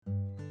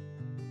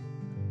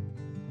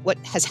What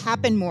has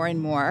happened more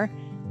and more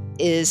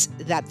is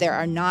that there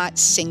are not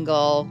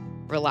single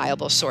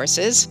reliable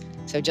sources.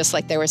 So just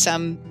like there were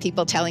some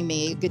people telling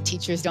me good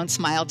teachers don't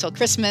smile till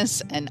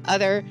Christmas, and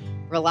other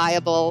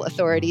reliable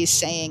authorities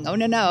saying, oh,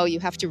 no, you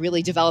have to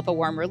really develop a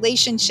warm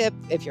relationship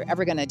if you're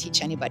ever going to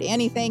teach anybody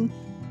anything.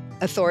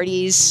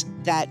 Authorities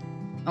that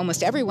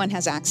almost everyone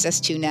has access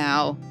to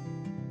now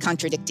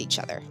contradict each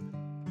other.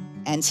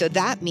 And so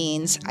that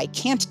means I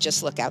can't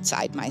just look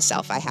outside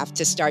myself. I have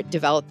to start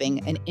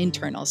developing an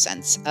internal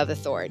sense of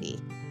authority.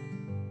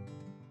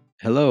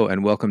 Hello,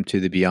 and welcome to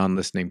the Beyond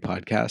Listening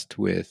podcast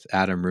with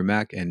Adam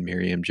Rumack and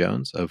Miriam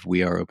Jones of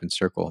We Are Open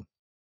Circle.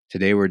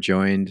 Today we're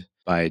joined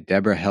by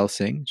Deborah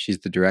Helsing.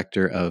 She's the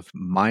director of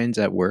Minds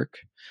at Work,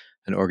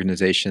 an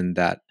organization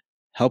that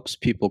helps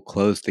people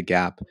close the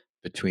gap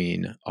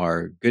between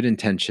our good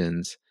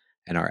intentions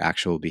and our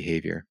actual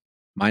behavior.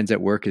 Minds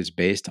at Work is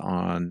based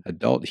on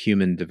adult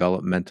human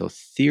developmental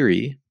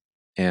theory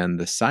and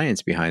the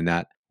science behind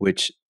that,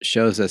 which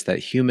shows us that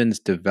humans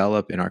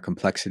develop in our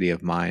complexity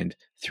of mind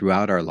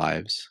throughout our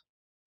lives.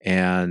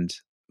 And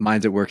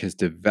Minds at Work has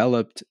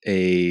developed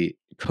a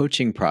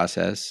coaching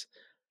process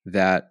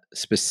that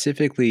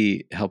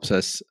specifically helps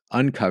us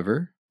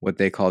uncover what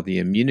they call the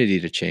immunity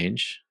to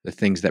change, the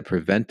things that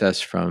prevent us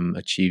from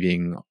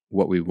achieving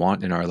what we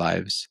want in our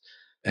lives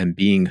and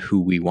being who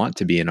we want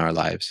to be in our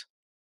lives,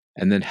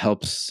 and then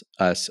helps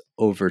us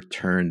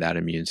overturn that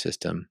immune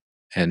system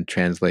and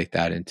translate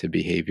that into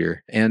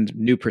behavior and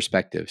new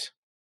perspectives.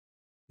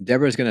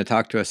 Deborah is going to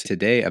talk to us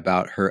today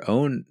about her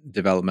own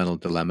developmental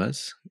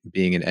dilemmas,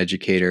 being an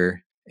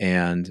educator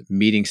and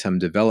meeting some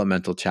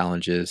developmental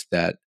challenges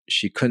that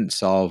she couldn't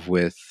solve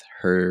with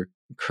her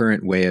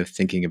current way of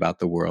thinking about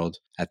the world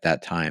at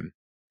that time,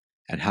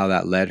 and how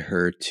that led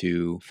her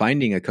to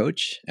finding a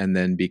coach and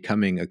then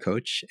becoming a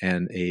coach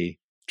and a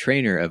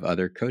trainer of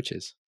other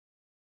coaches.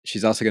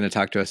 She's also going to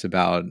talk to us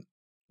about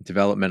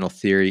developmental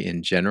theory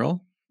in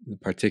general,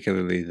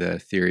 particularly the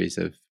theories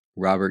of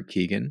Robert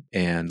Kegan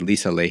and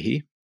Lisa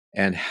Leahy,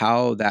 and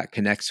how that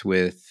connects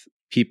with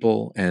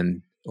people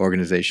and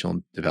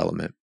organizational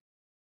development.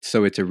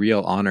 So it's a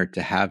real honor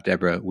to have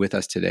Deborah with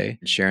us today,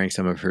 sharing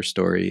some of her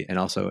story and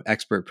also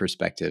expert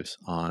perspectives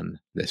on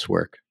this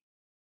work.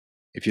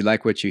 If you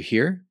like what you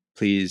hear,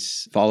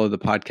 please follow the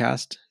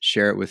podcast,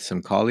 share it with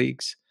some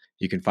colleagues.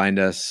 You can find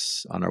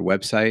us on our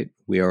website,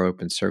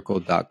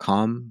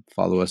 weareopencircle.com.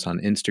 Follow us on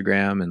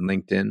Instagram and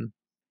LinkedIn.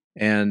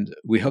 And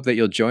we hope that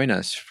you'll join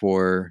us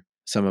for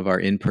some of our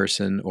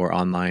in-person or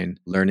online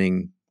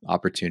learning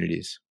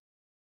opportunities.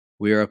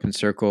 We Are Open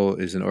Circle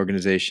is an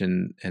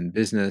organization and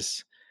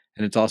business,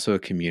 and it's also a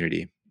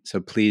community. So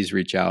please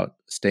reach out,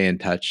 stay in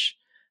touch,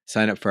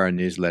 sign up for our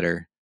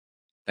newsletter.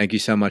 Thank you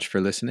so much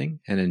for listening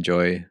and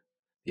enjoy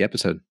the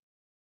episode.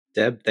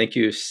 Deb, thank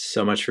you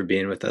so much for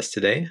being with us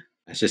today.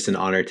 It's just an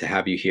honor to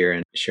have you here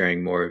and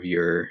sharing more of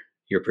your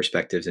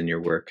perspectives and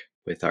your work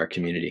with our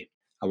community.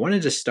 I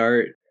wanted to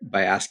start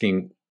by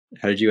asking,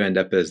 how did you end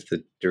up as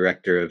the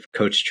director of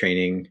coach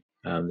training,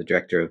 the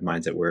director of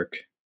Minds at Work?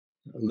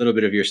 A little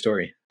bit of your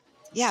story.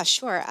 Yeah,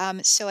 sure.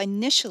 So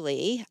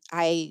initially,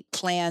 I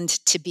planned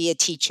to be a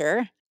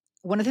teacher.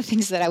 One of the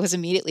things that I was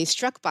immediately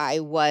struck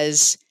by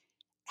was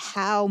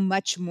how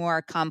much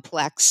more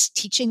complex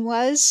teaching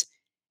was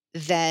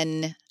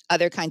than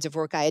other kinds of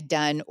work I had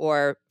done,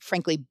 or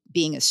frankly,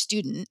 being a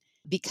student.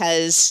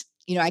 Because,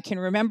 I can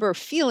remember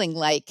feeling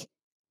like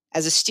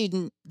as a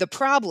student, the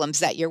problems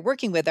that you're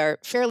working with are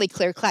fairly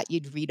clear-cut.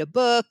 You'd read a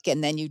book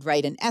and then you'd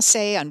write an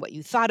essay on what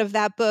you thought of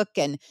that book,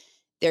 and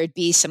there'd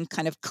be some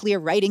kind of clear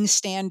writing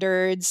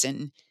standards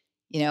and,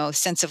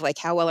 sense of like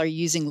how well are you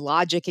using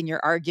logic in your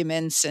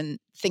arguments and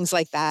things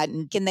like that.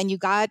 And then you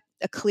got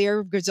a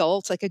clear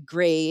result, like a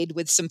grade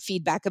with some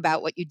feedback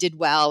about what you did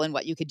well and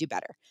what you could do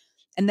better.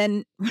 And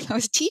then when I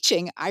was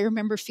teaching, I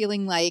remember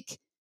feeling like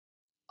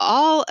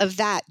all of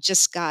that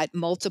just got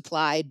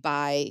multiplied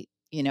by,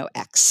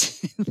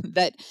 X.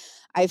 That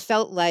I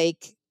felt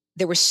like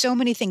there were so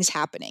many things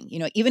happening.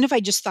 Even if I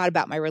just thought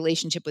about my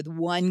relationship with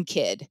one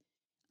kid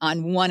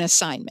on one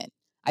assignment,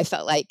 I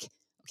felt like,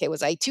 okay,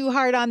 was I too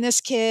hard on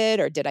this kid,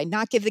 or did I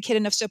not give the kid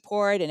enough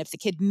support? And if the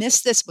kid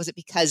missed this, was it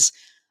because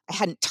I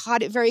hadn't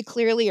taught it very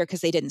clearly, or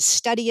because they didn't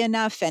study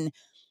enough? And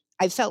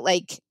I felt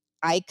like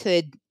I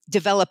could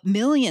develop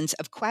millions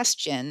of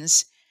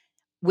questions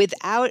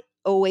without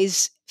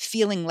always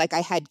feeling like I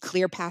had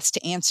clear paths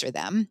to answer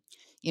them.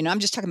 I'm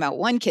just talking about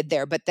one kid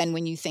there, but then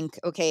when you think,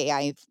 okay,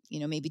 I've,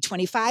 maybe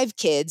 25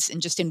 kids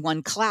and just in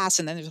one class,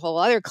 and then there's a whole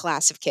other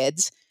class of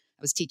kids.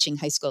 I was teaching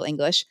high school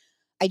English.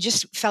 I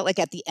just felt like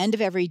at the end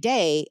of every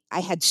day,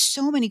 I had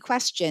so many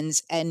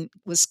questions and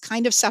was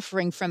kind of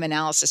suffering from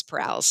analysis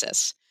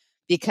paralysis,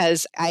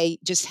 because I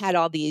just had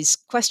all these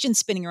questions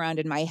spinning around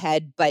in my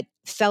head, but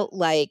felt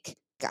like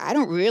I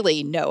don't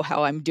really know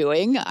how I'm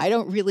doing. I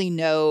don't really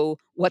know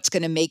what's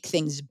going to make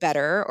things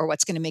better or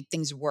what's going to make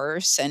things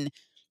worse. And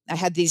I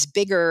had these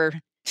bigger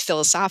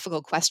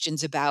philosophical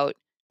questions about,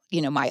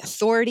 my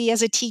authority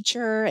as a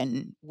teacher,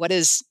 and what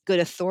does good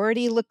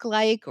authority look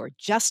like, or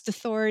just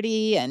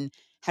authority, and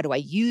how do I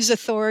use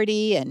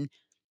authority? And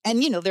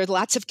And, there are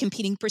lots of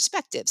competing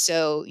perspectives.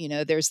 So,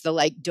 there's the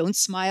like, don't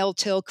smile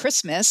till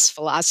Christmas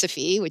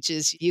philosophy, which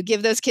is you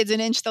give those kids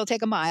an inch, they'll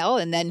take a mile.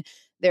 And then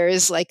there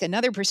is like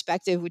another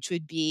perspective, which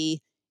would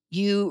be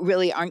you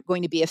really aren't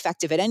going to be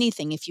effective at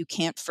anything if you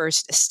can't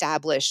first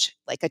establish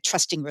like a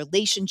trusting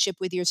relationship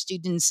with your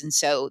students. And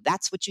so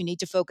that's what you need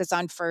to focus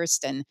on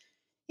first. And,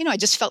 I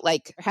just felt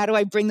like, how do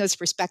I bring those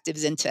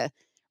perspectives into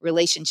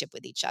relationship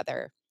with each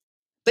other?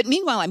 But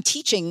meanwhile, I'm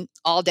teaching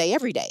all day,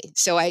 every day.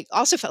 So I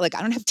also felt like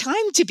I don't have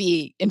time to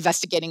be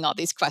investigating all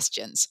these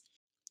questions.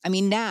 I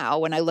mean, now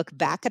when I look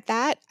back at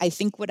that, I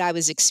think what I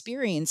was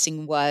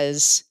experiencing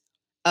was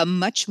a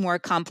much more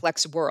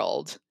complex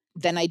world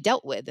than I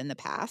dealt with in the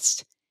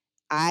past.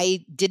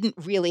 I didn't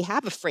really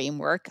have a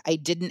framework. I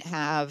didn't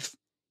have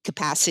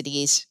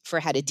capacities for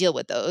how to deal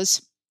with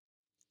those.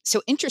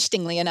 So,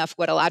 interestingly enough,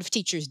 what a lot of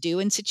teachers do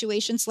in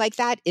situations like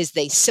that is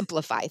they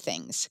simplify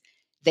things.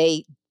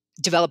 They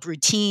develop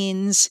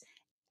routines.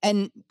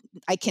 And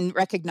I can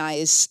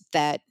recognize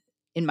that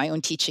in my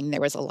own teaching, there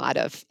was a lot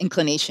of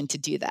inclination to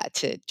do that,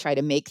 to try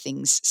to make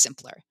things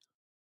simpler.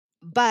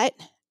 But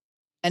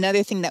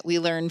another thing that we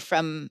learned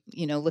from,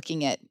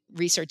 looking at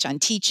research on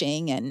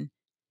teaching, and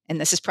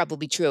this is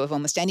probably true of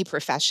almost any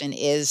profession,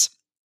 is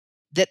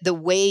that the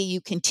way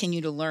you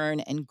continue to learn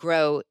and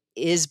grow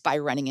is by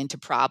running into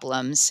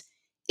problems,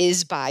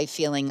 is by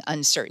feeling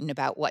uncertain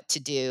about what to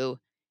do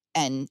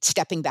and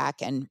stepping back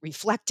and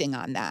reflecting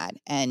on that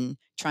and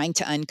trying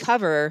to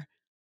uncover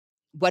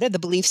what are the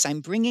beliefs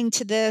I'm bringing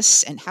to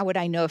this and how would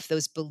I know if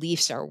those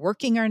beliefs are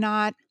working or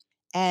not?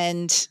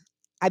 And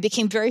I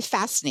became very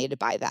fascinated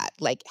by that.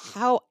 Like,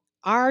 how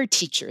are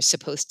teachers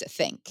supposed to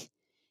think?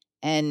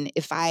 And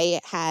if I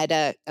had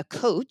a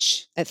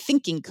coach, a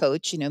thinking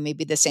coach,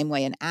 maybe the same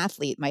way an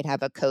athlete might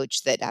have a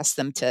coach that asks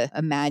them to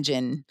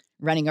imagine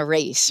running a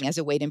race as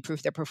a way to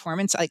improve their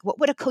performance, like what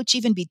would a coach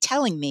even be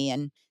telling me?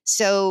 And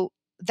so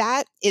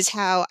that is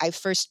how I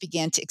first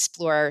began to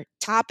explore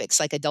topics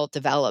like adult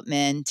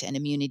development and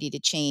immunity to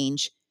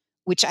change,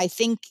 which I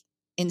think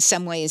in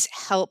some ways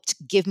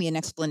helped give me an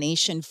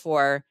explanation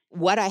for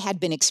what I had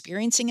been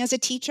experiencing as a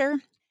teacher,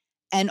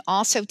 and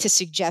also to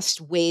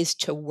suggest ways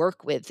to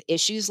work with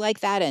issues like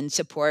that and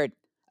support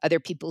other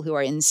people who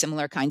are in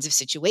similar kinds of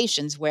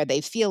situations where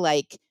they feel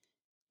like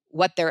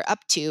what they're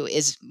up to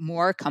is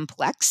more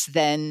complex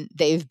than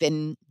they've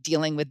been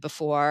dealing with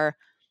before,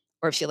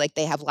 or feel like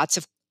they have lots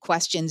of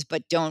questions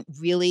but don't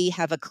really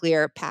have a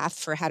clear path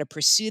for how to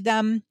pursue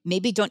them,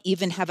 maybe don't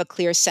even have a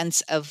clear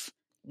sense of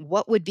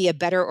what would be a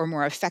better or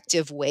more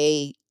effective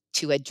way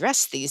to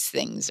address these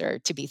things or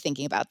to be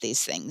thinking about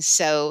these things.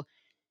 So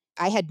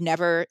I had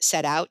never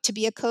set out to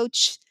be a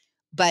coach,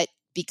 but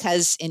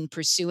because in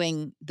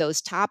pursuing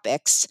those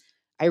topics,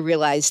 I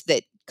realized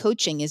that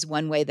coaching is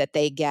one way that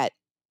they get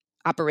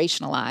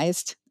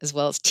operationalized, as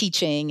well as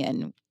teaching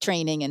and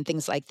training and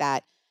things like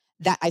that,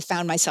 that I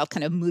found myself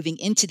kind of moving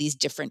into these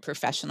different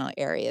professional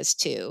areas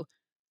too.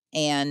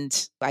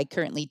 And I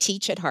currently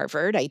teach at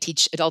Harvard. I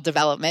teach adult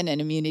development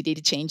and immunity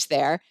to change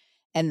there.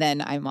 And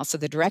then I'm also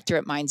the director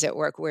at Minds at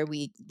Work, where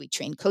we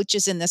train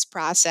coaches in this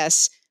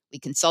process. We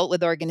consult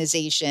with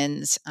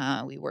organizations.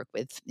 We work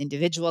with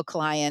individual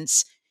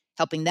clients,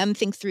 helping them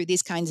think through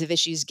these kinds of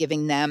issues,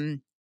 giving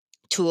them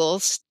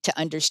tools to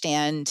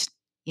understand.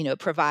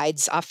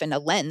 Provides often a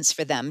lens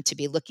for them to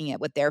be looking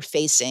at what they're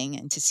facing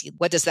and to see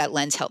what does that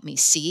lens help me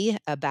see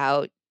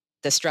about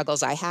the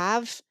struggles I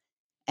have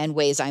and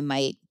ways I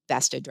might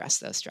best address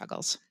those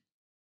struggles.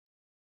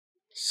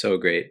 So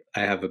great. I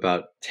have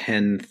about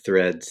 10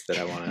 threads that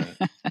I want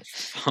to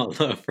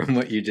follow from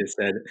what you just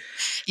said.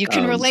 You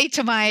can relate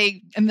to my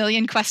a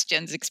million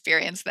questions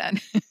experience then.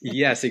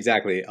 Yes,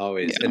 exactly.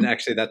 Always. Yeah. And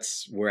actually,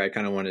 that's where I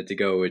kind of wanted to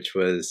go, which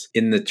was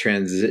in the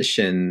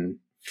transition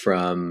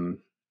from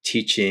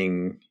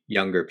teaching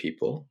younger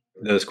people.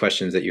 Those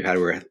questions that you had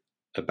were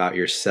about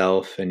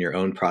yourself and your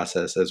own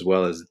process as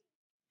well as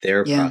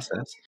their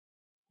process.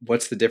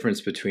 What's the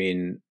difference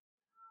between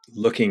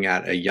looking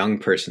at a young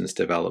person's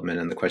development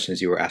and the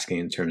questions you were asking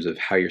in terms of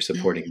how you're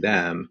supporting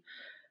them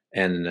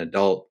and an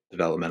adult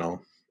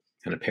developmental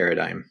kind of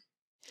paradigm?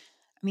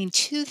 I mean,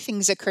 two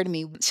things occur to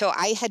me. So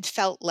I had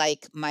felt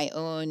like my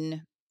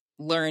own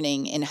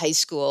learning in high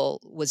school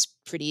was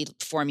pretty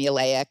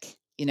formulaic,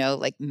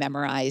 like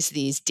memorize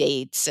these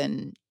dates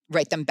and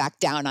write them back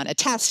down on a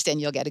test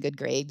and you'll get a good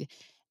grade.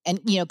 And,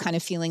 kind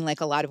of feeling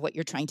like a lot of what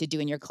you're trying to do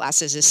in your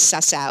classes is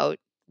suss out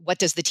what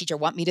does the teacher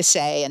want me to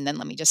say? And then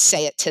let me just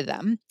say it to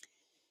them.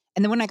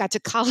 And then when I got to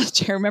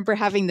college, I remember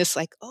having this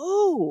like,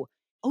 oh,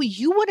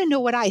 you want to know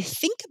what I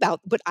think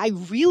about, but I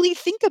really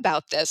think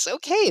about this.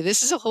 Okay,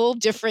 this is a whole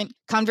different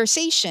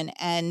conversation.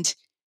 And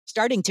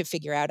starting to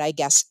figure out, I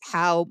guess,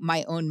 how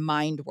my own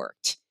mind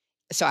worked.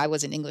 So I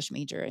was an English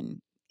major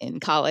in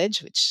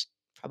college, which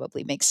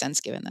probably makes sense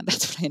given that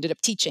that's what I ended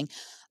up teaching.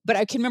 But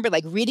I can remember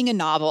like reading a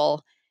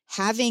novel,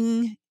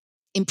 having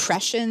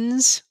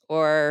impressions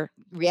or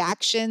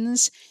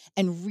reactions,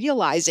 and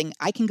realizing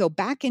I can go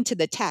back into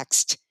the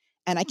text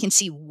and I can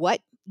see what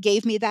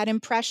gave me that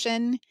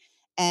impression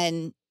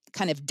and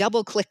kind of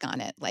double click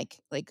on it. Like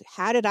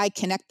how did I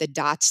connect the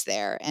dots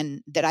there,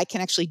 and that I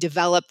can actually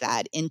develop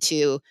that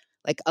into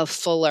like a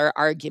fuller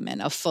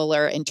argument, a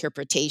fuller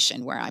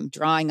interpretation where I'm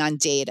drawing on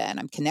data and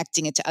I'm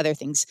connecting it to other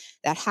things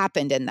that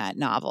happened in that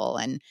novel,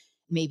 and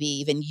maybe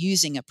even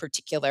using a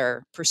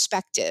particular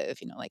perspective,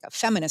 like a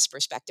feminist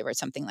perspective or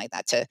something like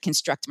that to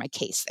construct my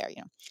case there.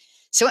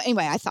 So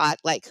anyway, I thought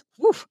like,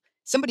 whew,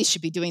 somebody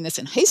should be doing this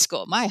in high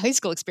school. My high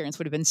school experience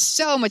would have been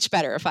so much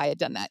better if I had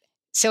done that.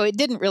 So it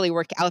didn't really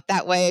work out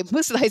that way.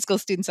 Most of the high school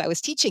students I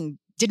was teaching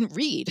didn't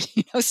read,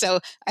 so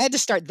I had to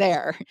start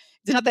there.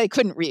 It's not that I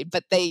couldn't read,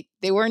 but they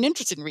weren't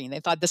interested in reading. They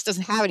thought this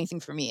doesn't have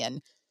anything for me,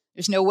 and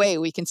there's no way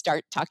we can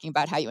start talking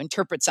about how you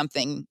interpret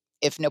something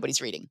if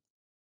nobody's reading.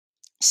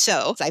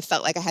 So I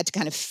felt like I had to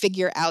kind of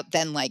figure out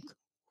then, like,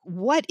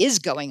 what is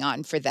going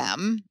on for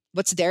them?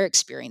 What's their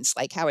experience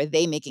like? How are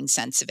they making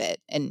sense of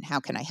it? And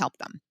how can I help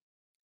them?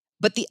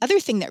 But the other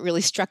thing that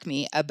really struck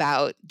me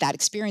about that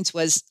experience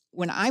was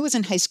when I was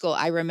in high school,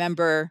 I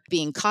remember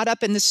being caught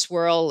up in the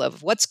swirl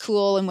of what's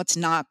cool and what's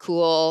not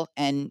cool.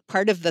 And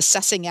part of the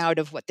sussing out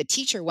of what the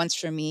teacher wants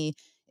from me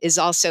is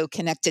also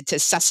connected to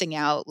sussing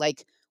out,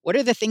 like, what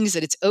are the things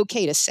that it's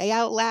okay to say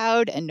out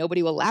loud and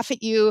nobody will laugh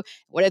at you?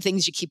 What are the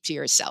things you keep to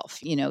yourself?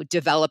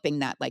 Developing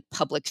that like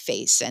public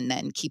face and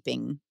then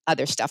keeping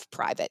other stuff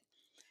private.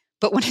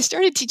 But when I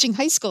started teaching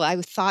high school, I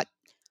thought,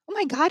 oh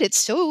my God, it's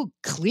so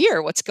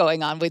clear what's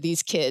going on with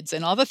these kids.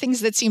 And all the things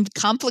that seemed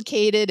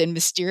complicated and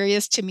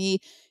mysterious to me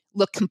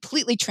look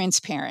completely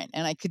transparent.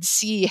 And I could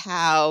see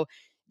how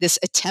this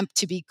attempt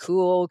to be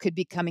cool could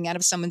be coming out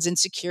of someone's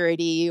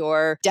insecurity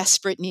or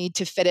desperate need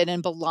to fit in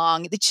and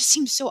belong. It just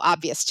seemed so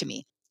obvious to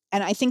me.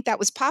 And I think that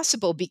was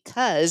possible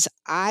because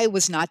I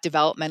was not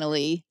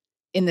developmentally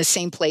in the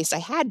same place I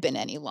had been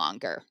any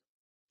longer.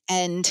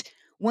 And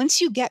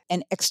once you get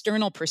an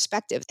external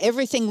perspective,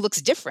 everything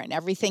looks different.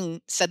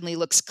 Everything suddenly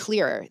looks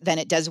clearer than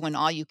it does when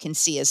all you can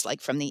see is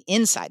like from the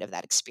inside of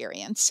that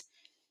experience.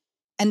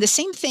 And the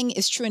same thing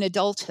is true in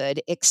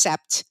adulthood,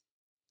 except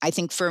I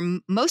think for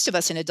most of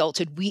us in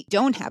adulthood, we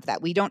don't have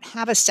that. We don't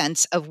have a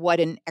sense of what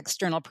an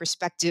external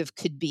perspective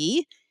could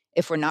be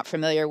if we're not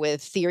familiar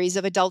with theories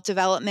of adult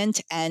development.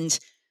 And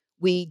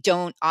we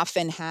don't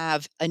often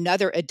have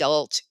another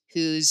adult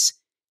who's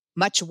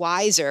much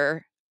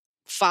wiser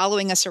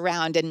following us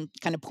around and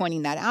kind of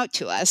pointing that out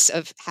to us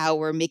of how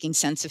we're making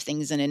sense of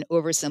things in an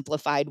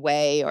oversimplified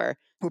way, or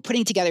we're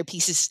putting together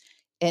pieces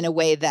in a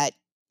way that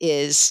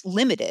is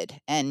limited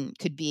and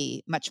could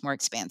be much more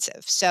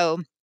expansive.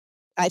 So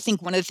I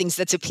think one of the things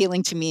that's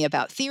appealing to me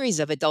about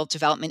theories of adult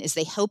development is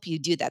they help you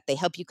do that. They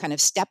help you kind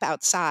of step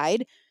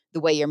outside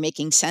the way you're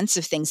making sense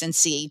of things and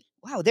see,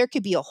 wow, there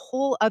could be a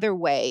whole other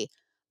way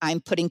I'm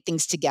putting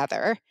things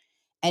together.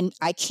 And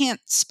I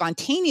can't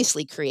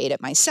spontaneously create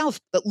it myself,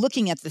 but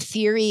looking at the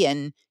theory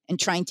and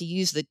trying to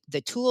use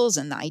the tools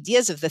and the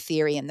ideas of the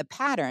theory and the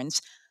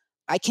patterns,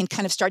 I can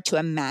kind of start to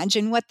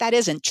imagine what that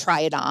is and try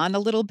it on a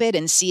little bit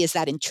and see, is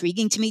that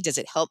intriguing to me? Does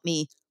it help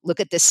me look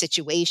at this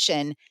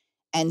situation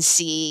and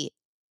see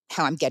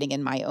how I'm getting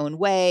in my own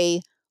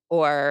way,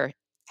 or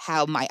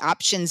how my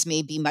options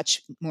may be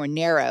much more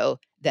narrow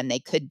than they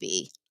could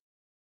be?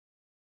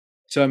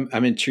 So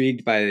I'm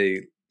intrigued by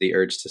the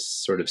urge to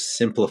sort of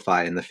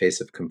simplify in the face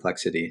of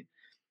complexity.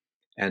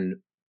 And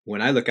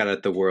when I look out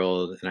at the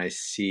world and I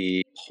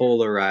see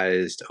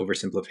polarized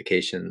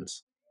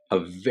oversimplifications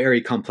of very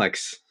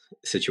complex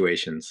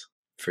situations,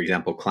 for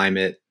example,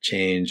 climate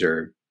change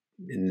or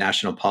in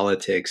national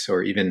politics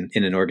or even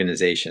in an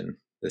organization,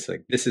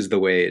 this is the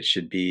way it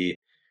should be.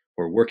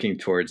 We're working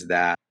towards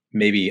that,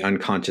 maybe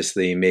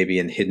unconsciously, maybe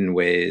in hidden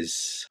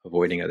ways,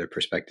 avoiding other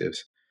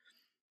perspectives.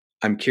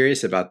 I'm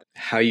curious about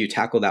how you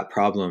tackle that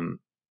problem,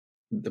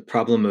 the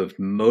problem of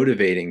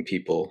motivating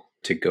people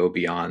to go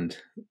beyond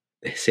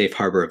the safe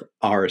harbor of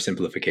our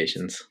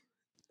simplifications.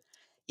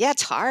 Yeah,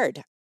 it's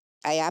hard.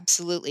 I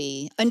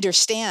absolutely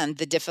understand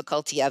the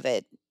difficulty of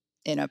it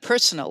in a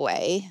personal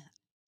way.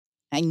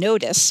 I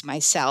notice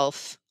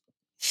myself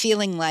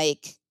feeling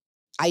like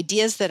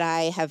ideas that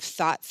I have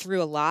thought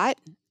through a lot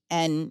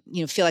and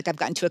feel like I've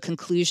gotten to a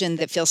conclusion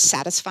that feels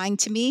satisfying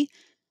to me.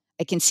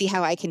 I can see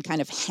how I can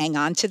kind of hang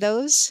on to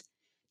those,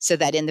 so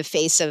that in the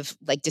face of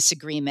like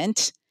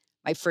disagreement,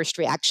 my first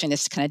reaction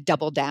is to kind of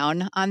double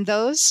down on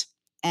those.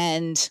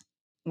 And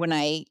when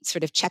I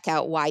sort of check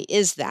out why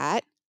is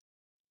that,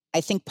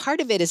 I think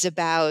part of it is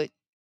about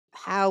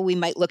how we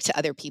might look to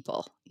other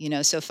people.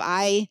 So if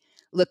I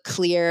look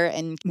clear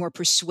and more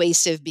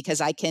persuasive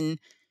because I can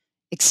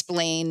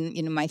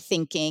explain, my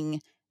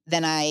thinking,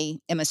 then I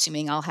am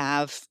assuming I'll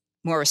have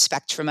more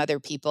respect from other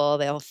people.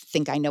 They'll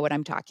think I know what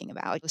I'm talking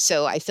about.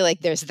 So I feel like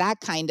there's that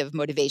kind of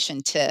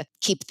motivation to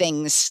keep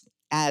things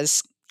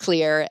as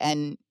clear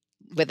and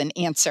with an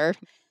answer.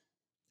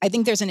 I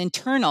think there's an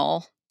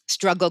internal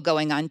struggle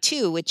going on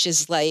too, which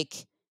is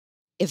like,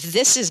 if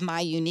this is my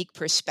unique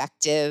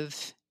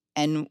perspective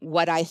and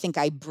what I think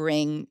I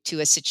bring to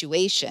a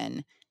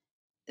situation,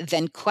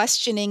 then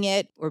questioning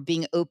it or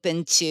being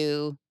open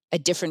to a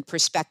different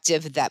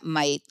perspective that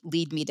might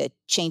lead me to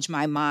change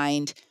my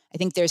mind I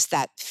think there's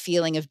that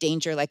feeling of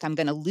danger, like I'm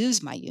going to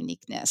lose my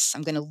uniqueness.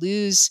 I'm going to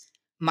lose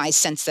my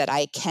sense that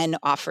I can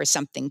offer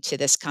something to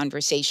this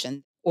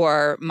conversation,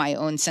 or my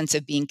own sense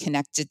of being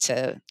connected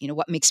to,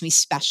 what makes me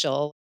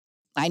special.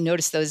 I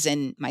notice those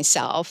in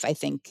myself. I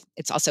think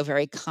it's also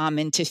very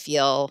common to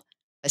feel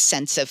a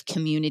sense of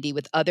community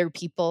with other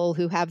people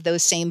who have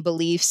those same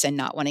beliefs and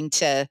not wanting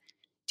to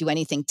do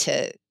anything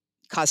to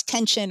cause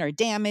tension or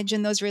damage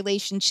in those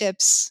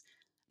relationships.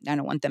 I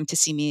don't want them to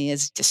see me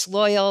as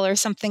disloyal or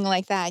something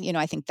like that.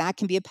 I think that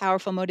can be a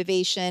powerful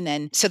motivation.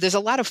 And so there's a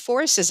lot of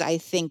forces I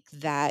think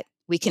that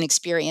we can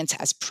experience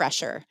as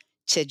pressure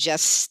to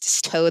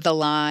just toe the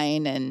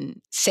line and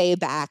say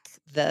back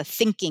the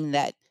thinking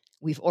that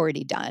we've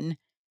already done,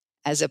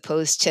 as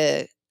opposed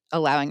to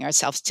allowing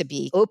ourselves to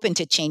be open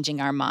to changing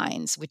our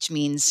minds, which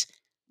means,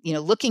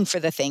 looking for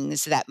the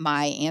things that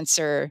my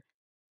answer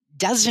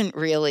doesn't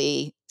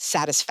really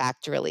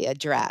satisfactorily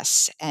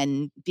address,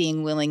 and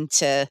being willing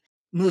to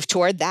move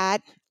toward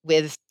that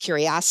with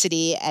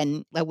curiosity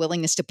and a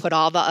willingness to put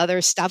all the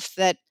other stuff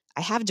that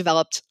I have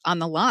developed on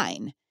the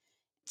line.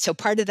 So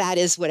part of that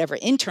is whatever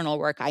internal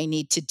work I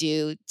need to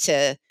do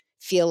to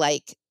feel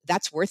like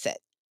that's worth it.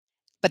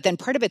 But then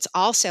part of it's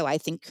also, I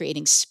think,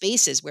 creating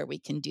spaces where we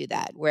can do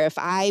that. Where if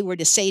I were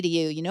to say to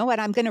you, you know what,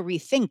 I'm going to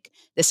rethink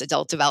this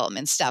adult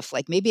development stuff,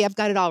 like maybe I've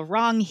got it all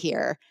wrong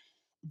here,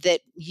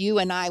 that you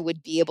and I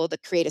would be able to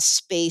create a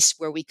space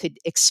where we could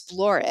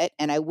explore it.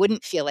 And I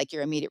wouldn't feel like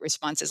your immediate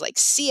response is like,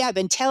 see, I've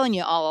been telling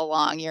you all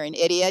along, you're an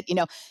idiot,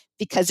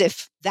 because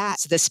if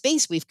that's the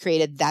space we've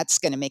created, that's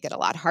going to make it a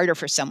lot harder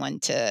for someone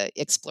to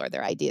explore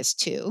their ideas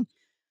too.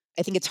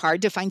 I think it's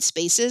hard to find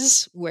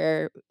spaces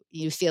where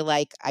you feel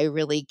like I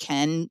really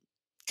can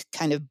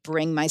kind of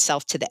bring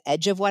myself to the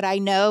edge of what I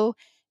know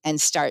and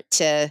start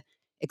to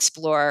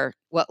explore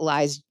what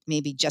lies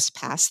maybe just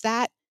past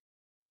that.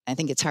 I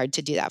think it's hard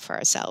to do that for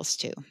ourselves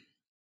too.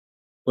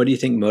 What do you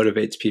think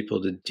motivates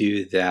people to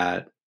do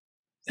that?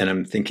 And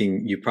I'm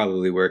thinking you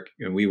probably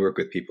we work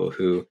with people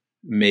who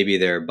maybe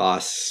their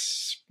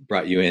boss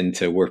brought you in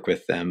to work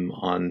with them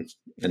on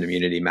an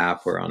immunity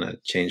map or on a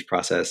change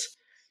process.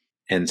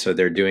 And so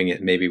they're doing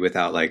it maybe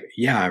without like,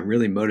 yeah, I'm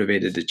really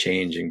motivated to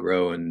change and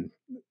grow and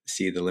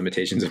see the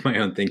limitations of my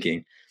own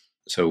thinking.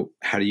 So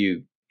how do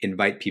you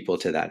invite people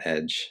to that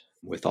edge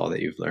with all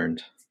that you've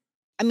learned?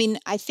 I mean,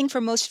 I think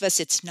for most of us,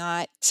 it's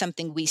not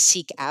something we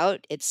seek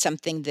out. It's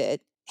something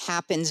that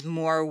happens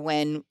more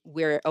when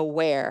we're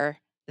aware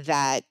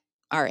that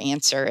our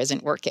answer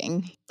isn't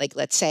working. Like,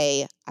 let's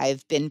say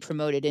I've been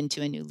promoted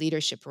into a new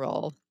leadership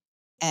role,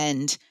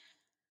 and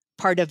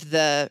part of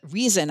the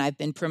reason I've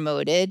been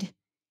promoted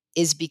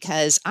is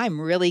because I'm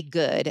really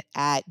good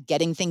at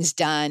getting things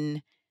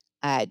done,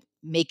 at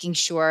making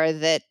sure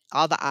that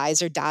all the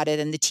I's are dotted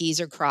and the T's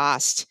are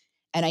crossed.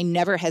 And I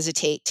never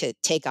hesitate to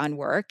take on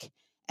work.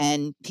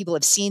 And people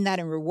have seen that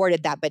and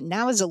rewarded that. But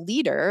now, as a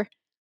leader,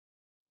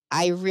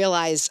 I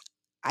realize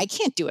I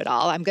can't do it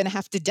all. I'm going to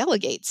have to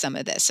delegate some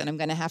of this, and I'm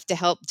going to have to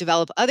help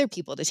develop other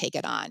people to take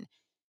it on.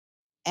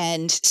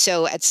 And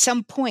so at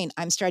some point,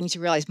 I'm starting to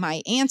realize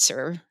my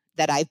answer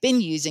that I've been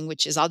using,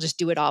 which is I'll just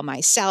do it all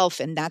myself,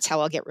 and that's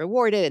how I'll get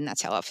rewarded, and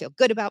that's how I'll feel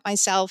good about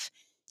myself,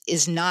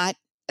 is not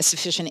a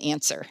sufficient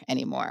answer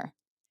anymore.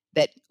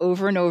 That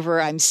over and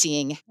over, I'm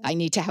seeing I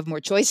need to have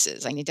more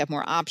choices, I need to have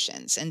more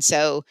options. And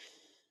so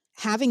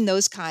having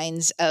those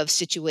kinds of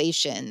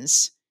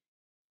situations,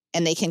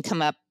 and they can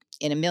come up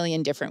in a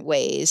million different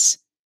ways,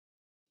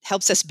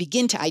 helps us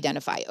begin to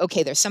identify,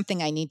 okay, there's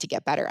something I need to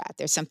get better at,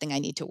 there's something I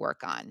need to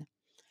work on.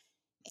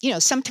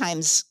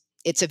 Sometimes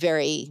it's a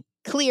very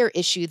clear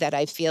issue that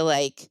I feel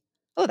like,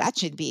 oh, that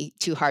should be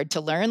too hard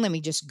to learn. Let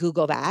me just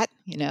Google that,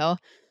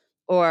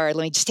 or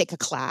let me just take a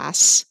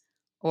class,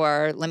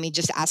 or let me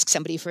just ask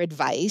somebody for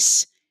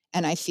advice.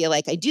 And I feel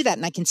like I do that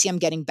and I can see I'm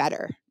getting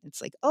better.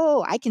 It's like,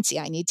 oh, I can see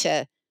I need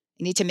to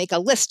make a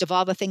list of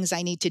all the things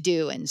I need to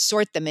do and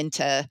sort them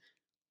into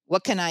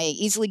what can I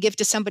easily give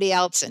to somebody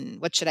else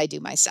and what should I do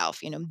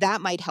myself?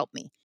 That might help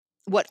me.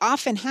 What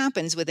often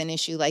happens with an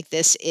issue like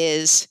this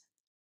is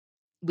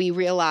we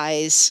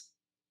realize,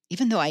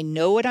 even though I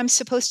know what I'm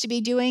supposed to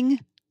be doing,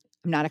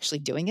 I'm not actually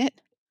doing it.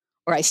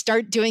 Or I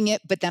start doing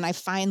it, but then I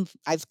find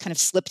I've kind of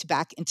slipped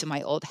back into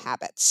my old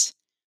habits.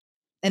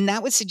 And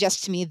that would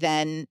suggest to me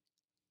then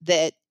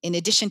that in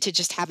addition to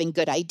just having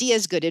good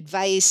ideas, good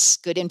advice,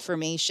 good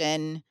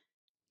information,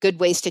 good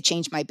ways to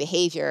change my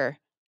behavior,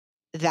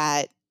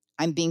 that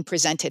I'm being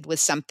presented with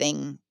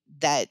something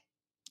that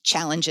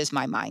challenges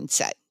my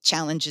mindset,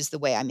 challenges the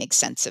way I make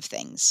sense of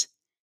things.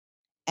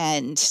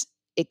 And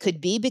it could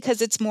be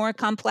because it's more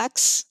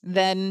complex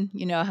than,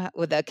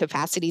 with the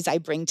capacities I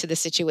bring to the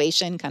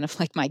situation, kind of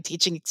like my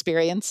teaching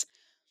experience.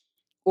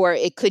 Or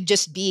it could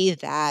just be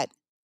that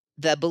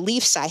the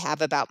beliefs I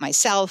have about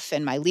myself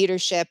and my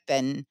leadership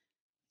and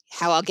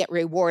how I'll get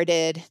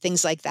rewarded,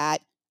 things like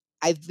that,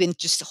 I've been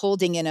just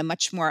holding in a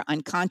much more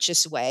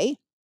unconscious way.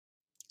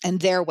 And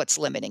they're what's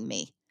limiting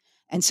me.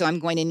 And so I'm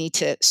going to need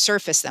to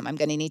surface them. I'm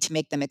going to need to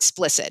make them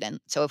explicit. And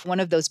so if one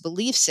of those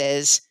beliefs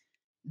is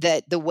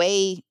that the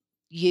way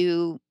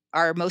you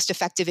are most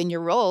effective in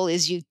your role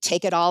is you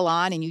take it all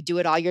on and you do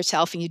it all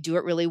yourself and you do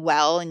it really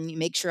well and you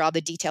make sure all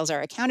the details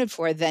are accounted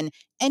for, then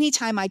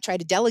anytime I try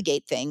to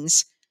delegate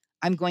things,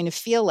 I'm going to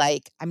feel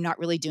like I'm not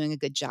really doing a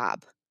good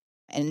job.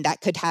 And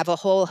that could have a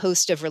whole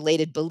host of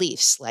related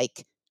beliefs,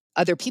 like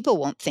other people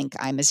won't think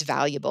I'm as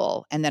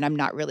valuable and that I'm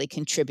not really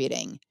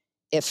contributing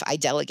if I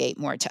delegate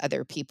more to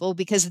other people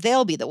because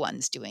they'll be the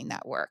ones doing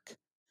that work.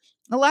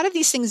 A lot of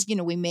these things,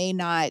 we may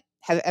not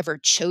have ever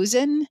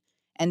chosen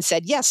and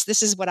said, yes,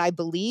 this is what I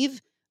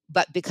believe,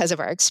 but because of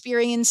our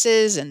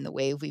experiences and the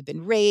way we've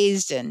been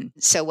raised. And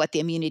so, what the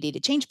immunity to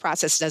change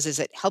process does is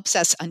it helps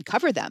us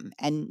uncover them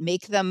and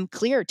make them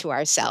clear to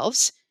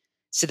ourselves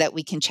so that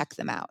we can check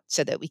them out,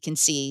 so that we can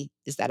see,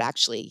 is that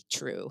actually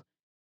true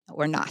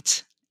or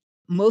not?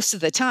 Most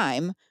of the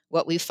time,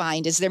 what we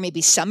find is there may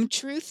be some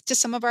truth to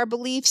some of our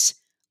beliefs,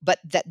 but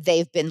that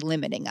they've been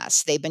limiting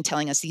us. They've been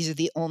telling us these are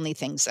the only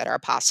things that are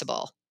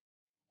possible.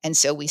 And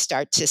so we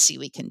start to see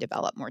we can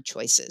develop more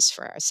choices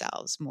for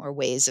ourselves, more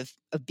ways of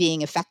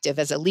being effective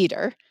as a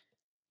leader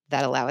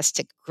that allow us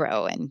to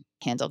grow and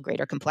handle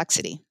greater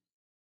complexity.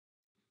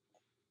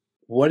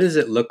 What does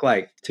it look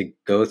like to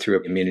go through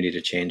a immunity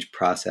to change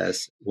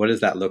process? What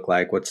does that look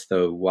like? What's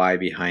the why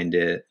behind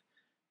it?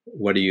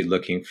 What are you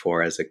looking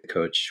for as a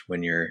coach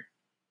when you're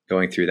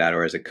going through that,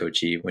 or as a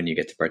coachee when you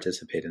get to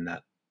participate in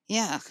that?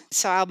 Yeah.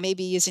 So I'll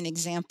maybe use an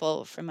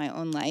example from my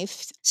own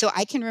life. So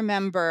I can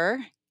remember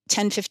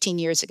 10, 15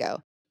 years ago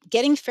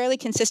getting fairly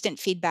consistent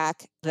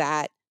feedback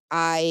that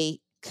I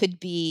could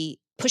be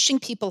pushing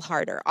people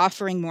harder,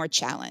 offering more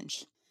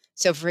challenge.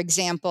 So, for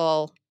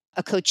example,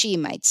 a coachee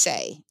might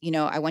say,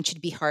 I want you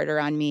to be harder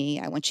on me.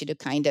 I want you to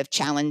kind of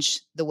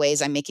challenge the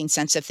ways I'm making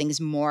sense of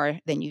things more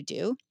than you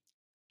do.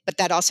 But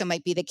that also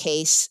might be the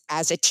case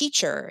as a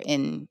teacher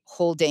in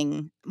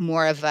holding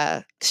more of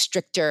a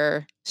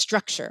stricter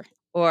structure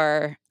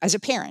or as a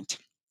parent.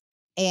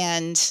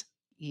 And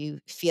you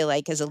feel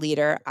like as a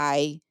leader,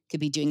 I could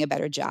be doing a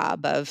better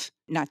job of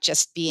not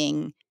just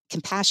being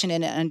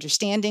compassionate and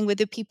understanding with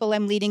the people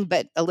I'm leading,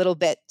 but a little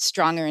bit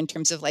stronger in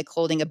terms of like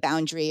holding a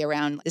boundary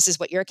around this is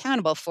what you're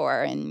accountable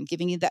for and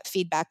giving you that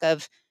feedback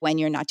of when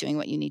you're not doing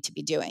what you need to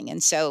be doing.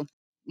 And so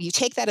you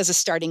take that as a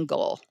starting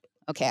goal.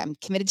 Okay, I'm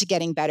committed to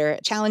getting better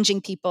at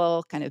challenging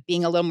people, kind of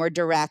being a little more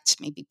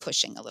direct, maybe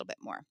pushing a little bit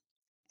more.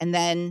 And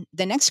then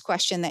the next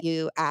question that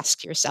you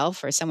ask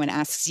yourself or someone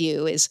asks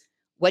you is,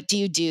 what do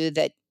you do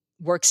that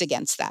works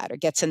against that or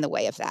gets in the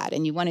way of that?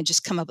 And you want to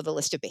just come up with a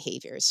list of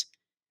behaviors.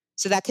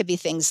 So that could be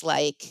things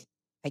like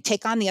I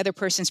take on the other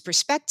person's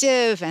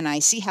perspective and I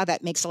see how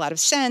that makes a lot of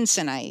sense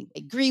and I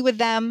agree with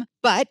them,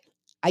 but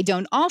I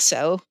don't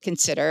also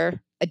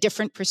consider a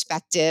different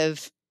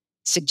perspective,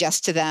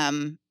 suggest to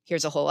them,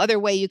 here's a whole other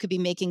way you could be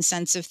making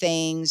sense of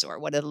things, or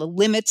what are the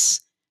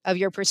limits of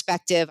your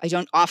perspective. I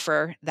don't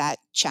offer that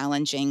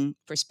challenging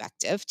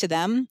perspective to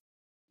them.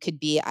 Could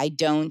be I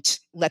don't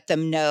let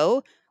them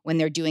know when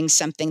they're doing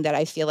something that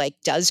I feel like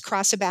does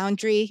cross a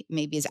boundary,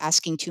 maybe is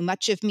asking too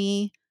much of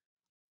me.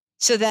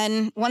 So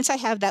then once I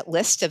have that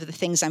list of the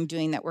things I'm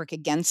doing that work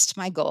against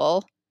my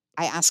goal,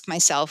 I ask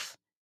myself,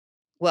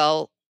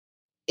 well,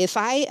 if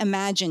I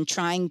imagine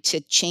trying to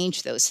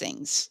change those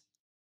things,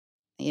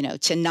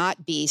 to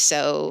not be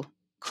so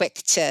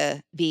quick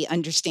to be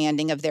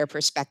understanding of their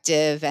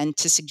perspective and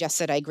to suggest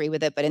that I agree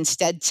with it, but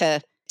instead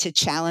to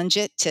challenge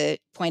it, to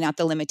point out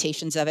the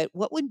limitations of it,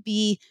 what would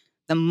be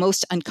the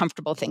most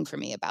uncomfortable thing for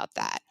me about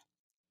that?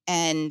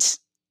 And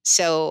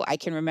so I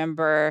can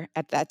remember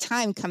at that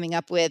time coming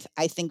up with,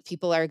 I think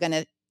people are going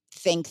to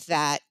think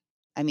that,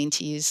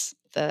 to use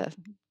the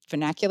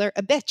vernacular,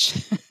 a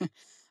bitch,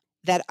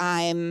 that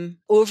I'm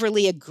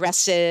overly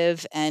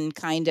aggressive and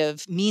kind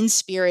of mean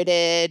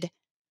spirited,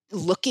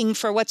 looking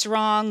for what's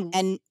wrong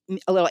and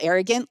a little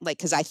arrogant, like,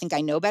 because I think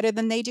I know better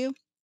than they do.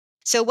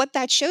 So, what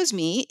that shows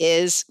me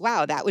is,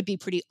 wow, that would be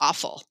pretty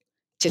awful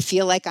to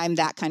feel like I'm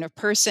that kind of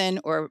person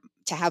or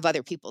to have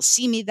other people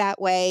see me that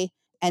way.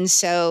 And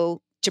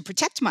so, to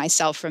protect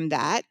myself from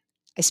that,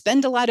 I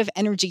spend a lot of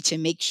energy to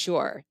make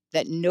sure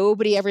that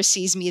nobody ever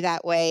sees me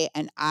that way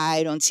and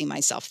I don't see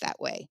myself that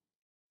way.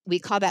 We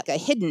call that a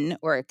hidden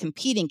or a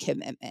competing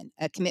commitment,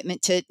 a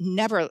commitment to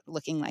never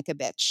looking like a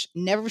bitch,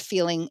 never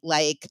feeling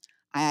like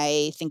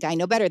I think I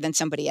know better than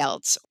somebody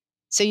else.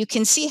 So you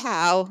can see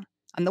how,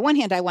 on the one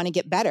hand, I want to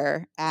get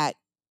better at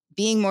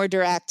being more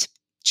direct,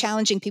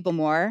 challenging people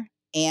more,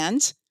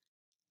 and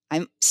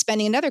I'm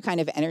spending another kind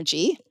of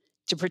energy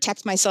to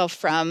protect myself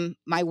from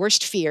my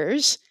worst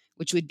fears,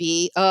 which would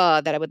be,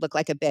 oh, that I would look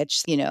like a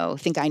bitch,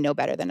 think I know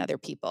better than other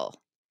people.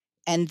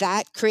 And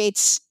that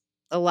creates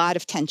a lot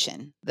of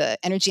tension. The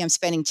energy I'm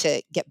spending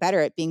to get better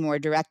at being more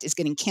direct is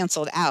getting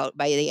canceled out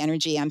by the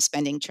energy I'm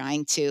spending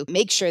trying to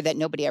make sure that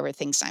nobody ever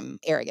thinks I'm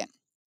arrogant.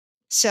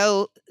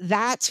 So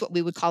that's what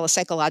we would call a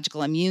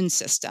psychological immune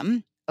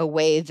system, a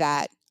way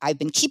that I've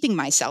been keeping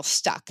myself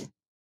stuck.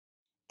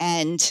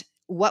 And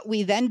what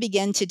we then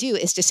begin to do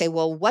is to say,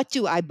 well, what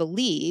do I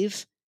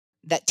believe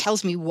that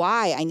tells me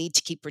why I need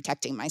to keep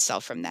protecting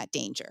myself from that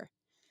danger?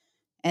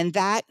 And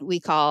that we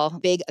call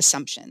big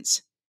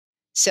assumptions.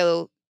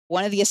 So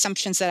One of the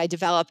assumptions that I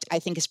developed, I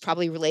think, is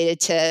probably related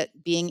to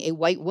being a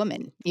white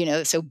woman.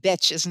 So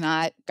bitch is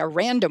not a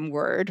random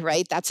word,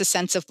 right? That's a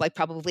sense of like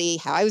probably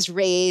how I was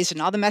raised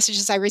and all the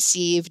messages I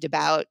received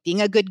about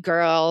being a good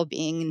girl,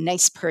 being a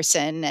nice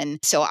person. And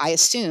so I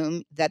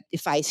assume that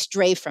if I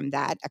stray from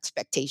that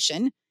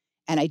expectation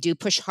and I do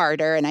push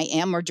harder and I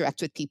am more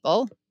direct with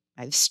people,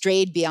 I've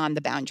strayed beyond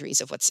the boundaries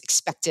of what's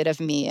expected of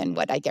me and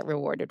what I get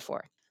rewarded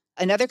for.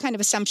 Another kind of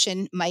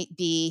assumption might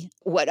be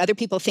what other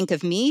people think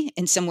of me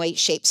in some way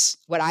shapes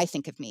what I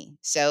think of me.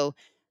 So,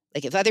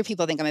 like if other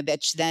people think I'm a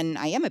bitch, then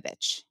I am a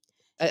bitch.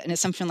 An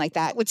assumption like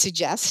that would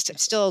suggest I'm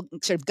still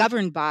sort of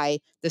governed by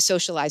the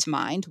socialized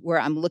mind, where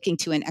I'm looking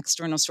to an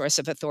external source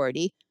of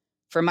authority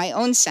for my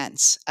own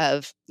sense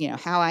of,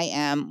 how I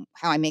am,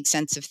 how I make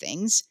sense of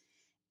things.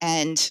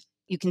 And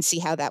you can see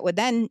how that would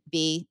then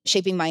be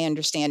shaping my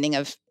understanding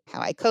of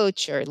how I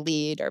coach or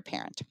lead or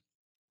parent.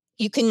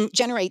 You can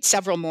generate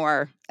several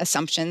more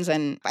assumptions.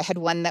 And I had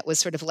one that was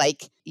sort of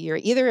like, you're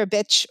either a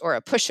bitch or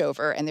a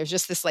pushover. And there's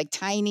just this like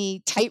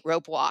tiny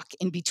tightrope walk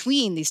in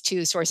between these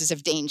two sources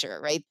of danger,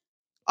 right?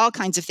 All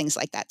kinds of things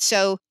like that.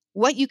 So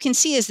what you can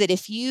see is that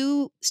if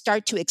you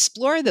start to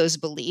explore those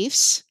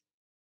beliefs,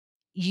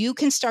 you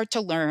can start to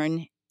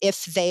learn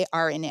if they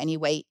are in any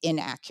way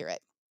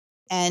inaccurate.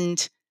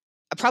 And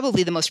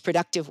probably the most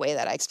productive way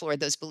that I explored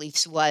those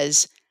beliefs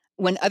was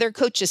when other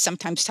coaches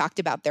sometimes talked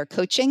about their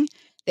coaching,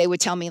 they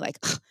would tell me like,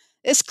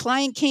 this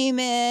client came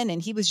in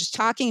and he was just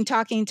talking.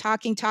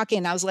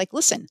 And I was like,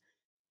 listen,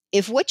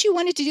 if what you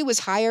wanted to do was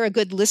hire a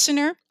good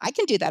listener, I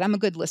can do that. I'm a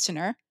good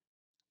listener.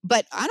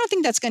 But I don't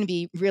think that's going to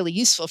be really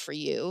useful for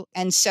you.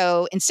 And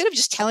so instead of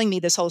just telling me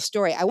this whole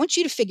story, I want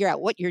you to figure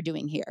out what you're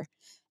doing here.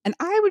 And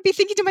I would be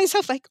thinking to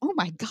myself, like, oh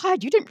my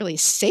God, you didn't really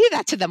say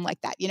that to them like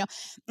that.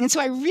 And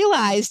so I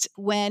realized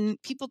when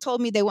people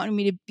told me they wanted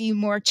me to be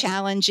more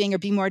challenging or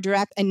be more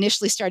direct,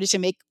 initially started to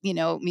make,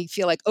 me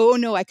feel like, oh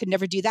no, I could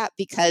never do that,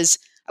 because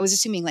I was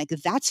assuming like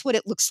that's what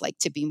it looks like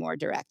to be more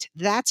direct.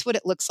 That's what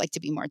it looks like to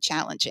be more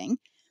challenging.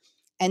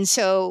 And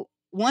so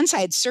once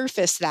I had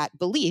surfaced that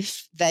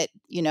belief that,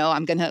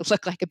 I'm going to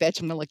look like a bitch,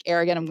 I'm going to look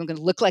arrogant, I'm going to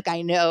look like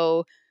I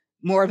know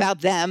more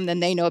about them than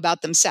they know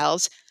about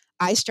themselves,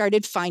 I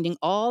started finding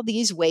all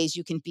these ways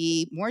you can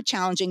be more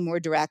challenging,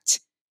 more direct,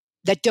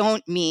 that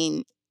don't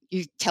mean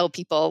you tell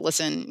people,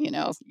 listen,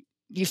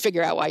 you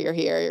figure out why you're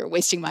here, you're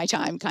wasting my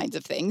time kinds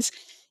of things.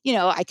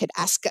 I could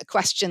ask a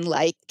question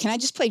like, can I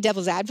just play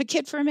devil's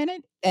advocate for a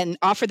minute and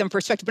offer them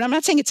perspective? But I'm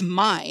not saying it's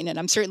mine, and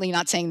I'm certainly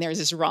not saying theirs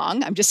is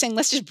wrong. I'm just saying,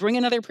 let's just bring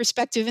another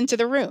perspective into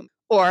the room.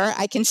 Or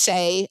I can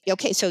say,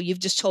 okay, so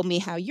you've just told me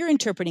how you're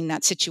interpreting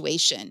that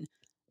situation.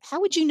 How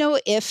would you know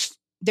if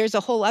there's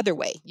a whole other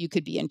way you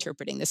could be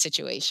interpreting the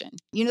situation?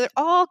 There are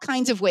all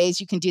kinds of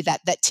ways you can do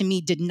that to me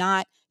did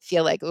not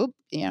feel like, oh,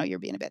 you're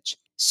being a bitch.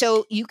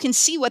 So you can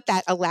see what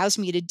that allows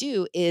me to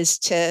do is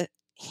to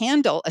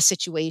handle a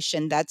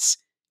situation that's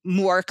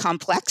more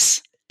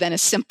complex than a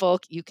simple,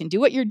 you can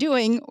do what you're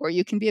doing or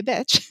you can be a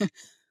bitch,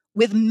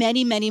 with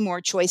many, many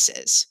more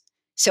choices.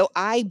 So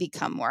I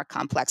become more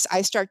complex.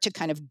 I start to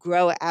kind of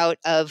grow out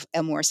of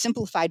a more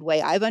simplified way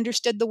I've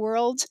understood the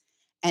world,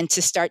 and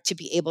to start to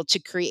be able to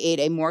create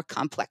a more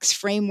complex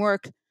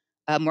framework,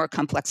 a more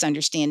complex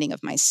understanding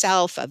of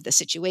myself, of the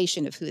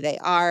situation, of who they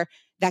are,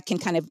 that can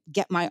kind of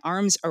get my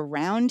arms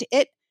around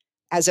it,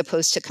 as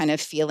opposed to kind of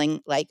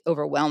feeling like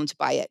overwhelmed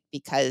by it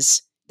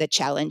because the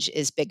challenge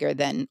is bigger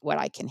than what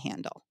I can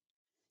handle.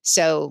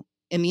 So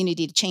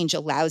immunity to change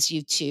allows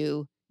you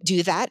to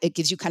do that. It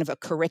gives you kind of a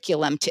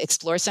curriculum to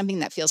explore something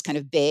that feels kind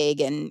of big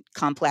and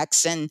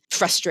complex and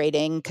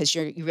frustrating, because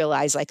you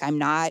realize like, I'm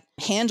not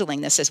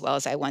handling this as well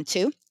as I want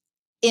to,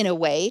 in a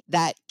way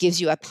that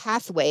gives you a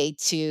pathway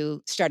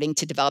to starting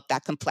to develop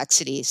that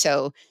complexity.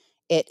 So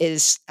it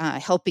is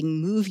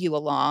helping move you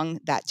along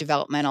that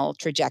developmental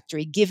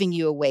trajectory, giving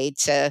you a way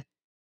to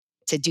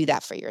do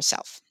that for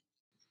yourself.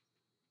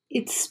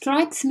 It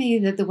strikes me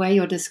that the way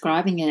you're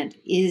describing it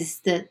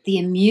is that the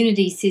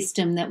immunity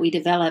system that we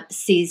develop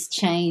sees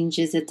change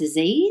as a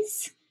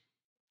disease,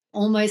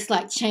 almost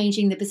like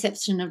changing the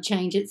perception of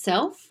change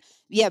itself.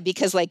 Yeah,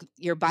 because like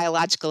your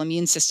biological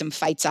immune system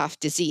fights off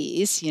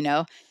disease,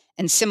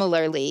 and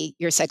similarly,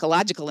 your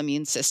psychological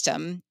immune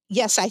system,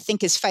 yes, I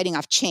think is fighting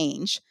off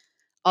change.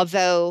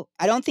 Although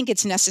I don't think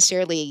it's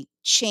necessarily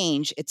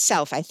change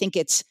itself. I think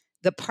it's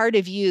the part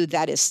of you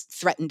that is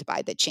threatened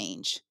by the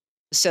change.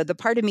 So the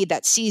part of me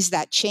that sees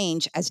that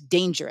change as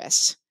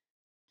dangerous,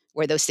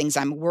 where those things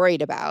I'm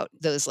worried about,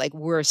 those like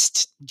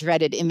worst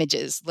dreaded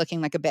images,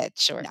 looking like a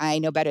bitch, or I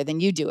know better than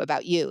you do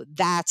about you,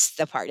 that's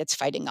the part it's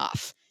fighting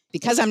off.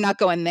 Because I'm not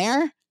going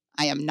there,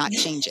 I am not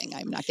changing.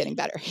 I'm not getting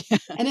better.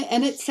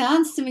 And it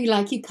sounds to me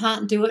like you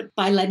can't do it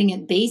by letting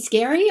it be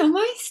scary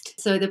almost.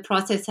 So the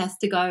process has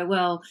to go,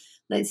 well,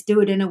 let's do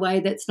it in a way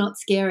that's not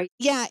scary.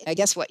 Yeah, I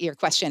guess what your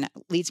question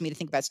leads me to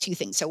think about is two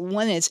things. So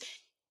one is,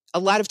 a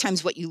lot of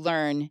times what you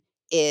learn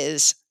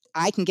is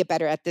I can get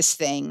better at this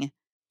thing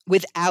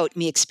without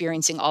me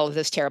experiencing all of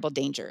those terrible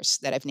dangers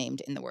that I've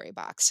named in the worry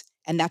box.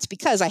 And that's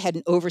because I had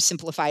an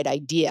oversimplified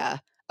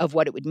idea of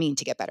what it would mean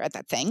to get better at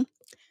that thing.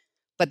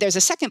 But there's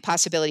a second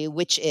possibility,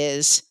 which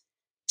is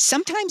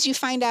sometimes you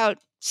find out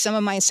some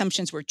of my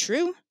assumptions were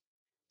true.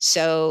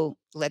 So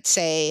let's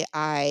say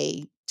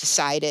I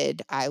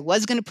decided I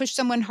was going to push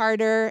someone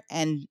harder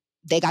and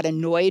they got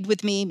annoyed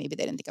with me. Maybe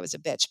they didn't think I was a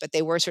bitch, but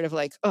they were sort of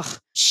like, oh,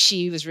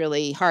 she was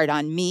really hard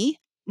on me.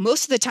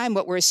 Most of the time,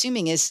 what we're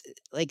assuming is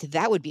like,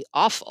 that would be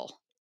awful.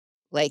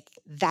 Like,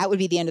 that would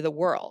be the end of the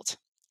world.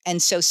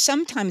 And so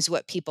sometimes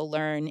what people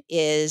learn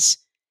is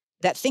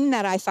that thing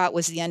that I thought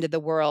was the end of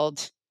the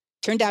world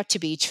turned out to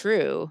be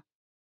true,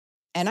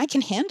 and I can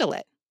handle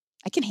it.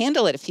 I can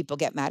handle it if people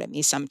get mad at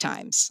me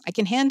sometimes. I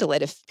can handle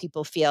it if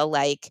people feel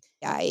like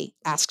I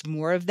asked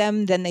more of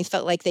them than they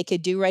felt like they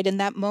could do right in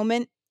that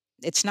moment.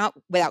 It's not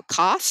without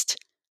cost,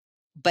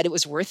 but it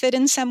was worth it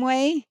in some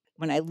way.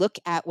 When I look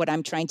at what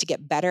I'm trying to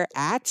get better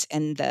at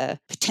and the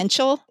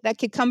potential that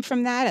could come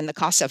from that and the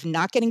cost of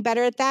not getting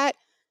better at that,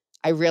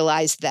 I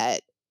realized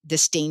that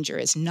this danger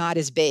is not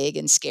as big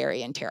and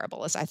scary and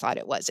terrible as I thought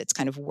it was. It's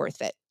kind of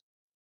worth it.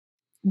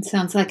 It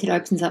sounds like it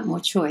opens up more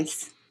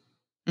choice.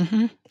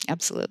 Mm-hmm.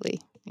 Absolutely.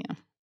 Yeah.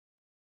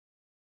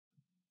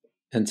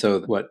 And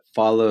so what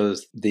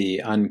follows the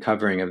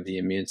uncovering of the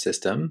immune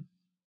system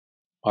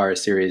are a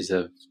series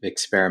of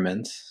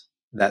experiments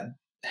that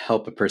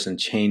help a person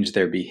change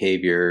their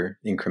behavior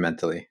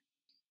incrementally.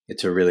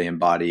 It's a really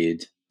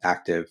embodied,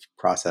 active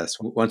process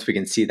once we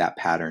can see that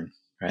pattern,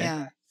 right?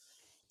 Yeah.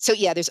 So,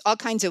 yeah, there's all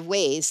kinds of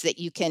ways that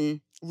you can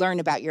learn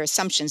about your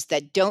assumptions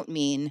that don't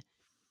mean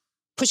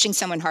pushing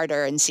someone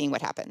harder and seeing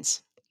what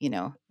happens,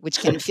 which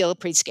can feel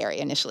pretty scary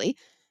initially.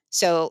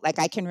 So, like,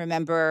 I can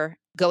remember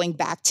going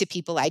back to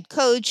people I'd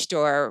coached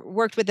or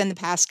worked with in the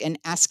past and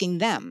asking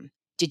them,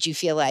 did you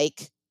feel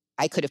like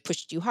I could have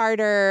pushed you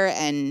harder?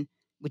 And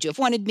would you have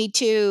wanted me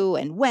to?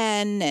 And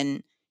when?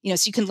 And,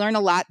 so you can learn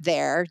a lot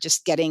there,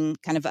 just getting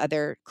kind of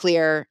other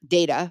clear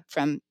data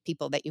from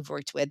people that you've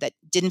worked with that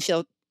didn't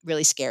feel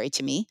really scary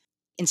to me.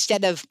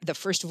 Instead of the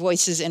first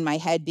voices in my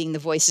head being the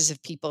voices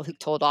of people who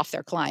told off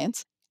their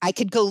clients, I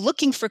could go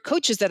looking for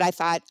coaches that I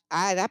thought,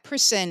 that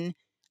person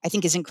I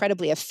think is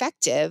incredibly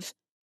effective.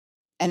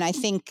 And I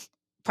think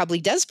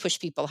probably does push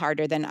people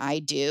harder than I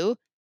do.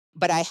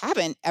 But I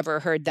haven't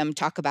ever heard them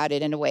talk about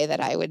it in a way that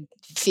I would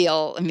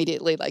feel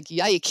immediately like,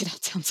 yike,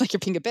 that sounds like you're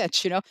being a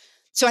bitch.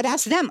 So I'd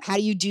ask them, how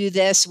do you do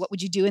this? What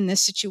would you do in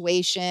this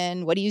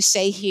situation? What do you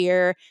say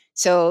here?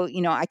 So,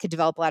 I could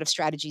develop a lot of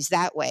strategies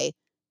that way.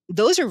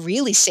 Those are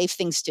really safe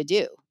things to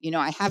do.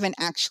 I haven't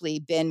actually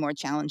been more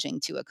challenging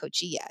to a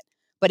coachee yet,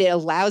 but it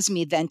allows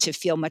me then to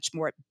feel much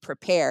more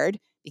prepared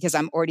because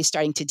I'm already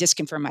starting to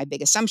disconfirm my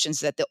big assumptions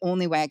that the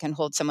only way I can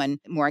hold someone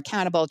more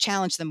accountable,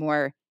 challenge them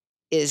more,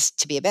 is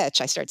to be a bitch.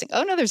 I start saying,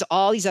 oh no, there's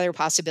all these other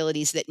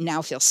possibilities that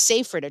now feel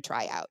safer to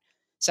try out.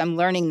 So I'm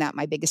learning that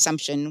my big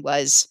assumption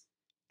was,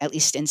 at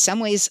least in some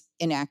ways,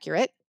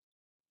 inaccurate,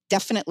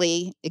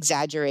 definitely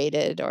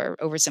exaggerated or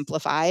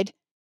oversimplified.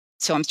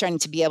 So I'm starting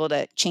to be able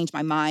to change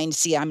my mind,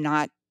 see I'm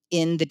not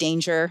in the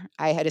danger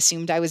I had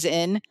assumed I was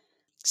in,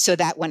 so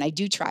that when I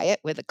do try it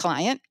with a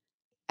client,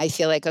 I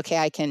feel like, okay,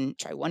 I can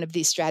try one of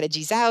these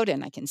strategies out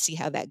and I can see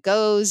how that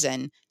goes.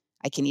 And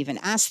I can even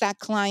ask that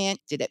client,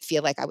 did it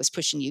feel like I was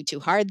pushing you too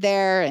hard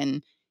there?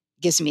 And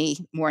gives me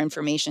more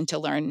information to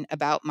learn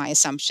about my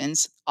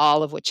assumptions,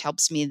 all of which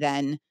helps me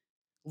then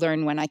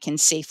learn when I can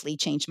safely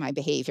change my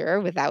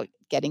behavior without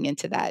getting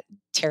into that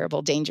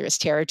terrible, dangerous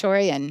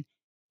territory and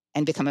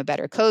become a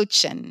better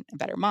coach and a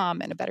better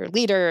mom and a better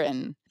leader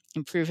and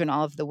improve in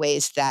all of the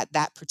ways that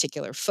that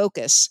particular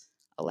focus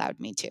allowed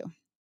me to.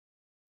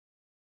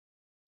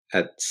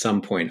 At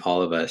some point,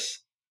 all of us,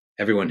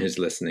 everyone who's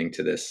listening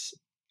to this,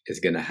 is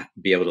going to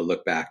be able to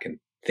look back and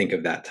think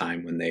of that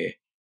time when they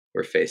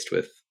were faced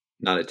with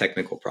not a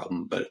technical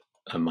problem, but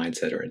a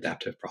mindset or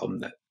adaptive problem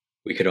that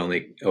we could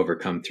only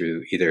overcome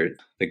through either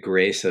the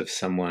grace of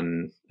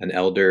someone, an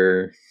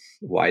elder,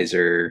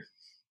 wiser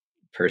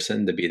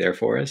person to be there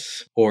for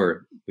us,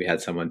 or we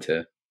had someone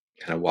to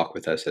kind of walk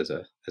with us as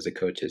a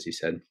coach, as you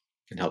said,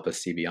 and help us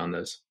see beyond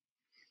those.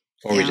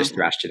 Or we just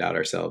thrashed it out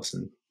ourselves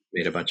and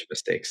made a bunch of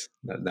mistakes.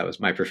 That was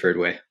my preferred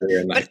way.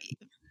 But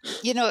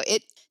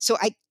so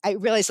I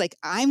realized like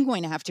I'm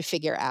going to have to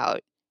figure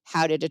out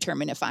how to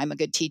determine if I'm a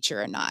good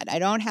teacher or not. I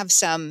don't have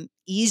some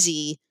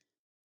easy,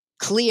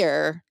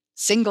 clear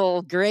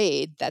single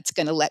grade that's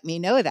going to let me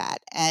know that.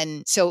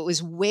 And so it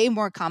was way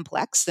more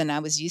complex than I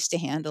was used to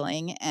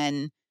handling.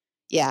 And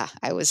yeah,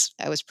 I was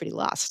pretty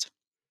lost.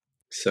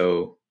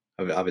 So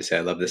obviously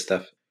I love this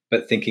stuff,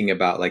 but thinking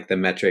about like the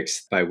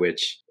metrics by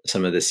which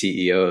some of the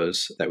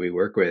CEOs that we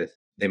work with,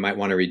 they might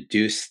want to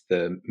reduce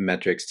the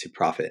metrics to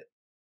profit.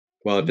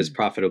 Well, if it's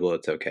profitable,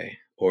 it's okay.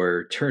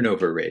 Or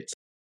turnover rates.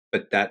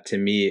 But that to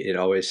me, it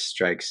always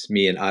strikes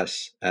me and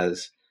us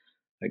as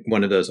like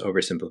one of those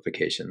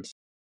oversimplifications.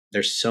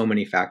 There's so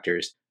many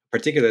factors,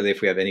 particularly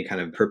if we have any kind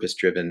of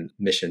purpose-driven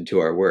mission to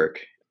our work.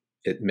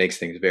 It makes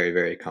things very,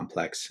 very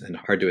complex and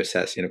hard to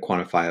assess in a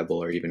quantifiable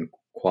or even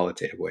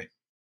qualitative way.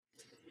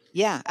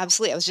 Yeah,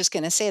 absolutely. I was just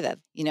going to say that,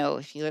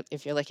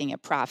 if you're looking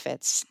at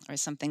profits or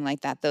something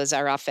like that, those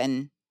are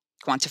often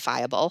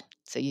quantifiable.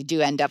 So you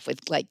do end up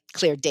with like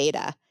clear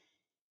data.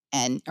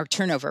 or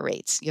turnover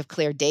rates. You have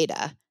clear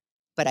data.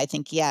 But I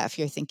think, yeah, if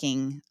you're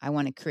thinking, I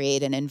want to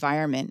create an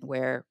environment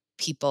where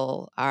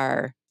people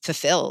are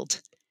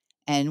fulfilled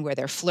and where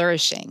they're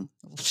flourishing,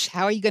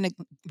 how are you going to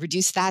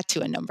reduce that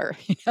to a number,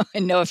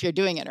 and know if you're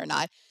doing it or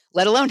not,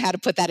 let alone how to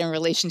put that in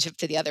relationship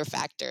to the other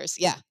factors?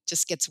 Yeah,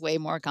 just gets way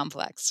more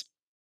complex.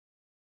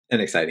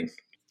 And exciting.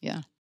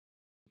 Yeah.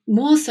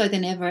 More so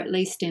than ever, at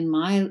least in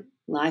my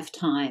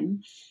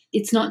lifetime,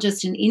 it's not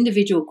just an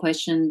individual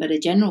question, but a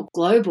general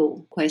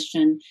global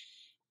question.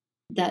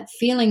 That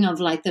feeling of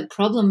like the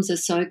problems are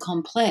so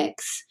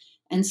complex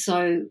and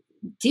so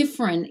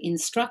different in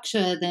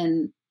structure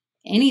than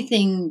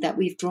anything that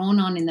we've drawn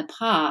on in the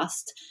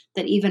past,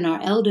 that even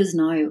our elders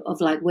know of,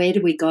 like, where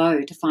do we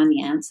go to find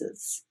the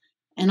answers?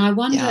 And I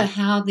wonder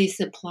how this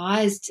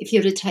applies if you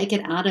were to take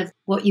it out of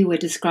what you were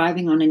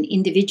describing on an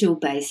individual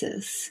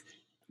basis.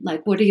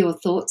 Like, what are your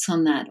thoughts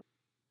on that?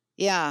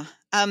 Yeah.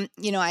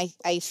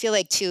 I feel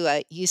like, too,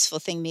 a useful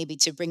thing maybe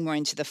to bring more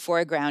into the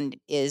foreground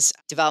is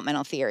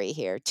developmental theory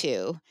here,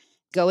 too.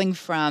 Going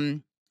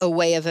from a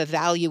way of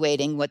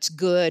evaluating what's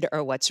good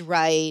or what's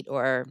right,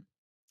 or,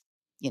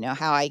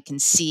 how I can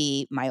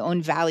see my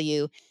own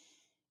value,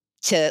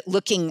 to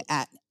looking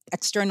at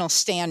external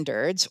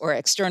standards or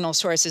external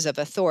sources of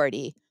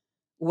authority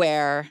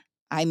where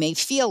I may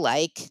feel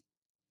like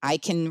I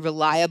can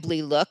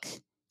reliably look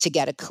to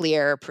get a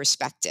clear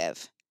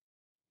perspective.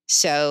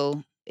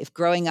 So if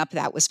growing up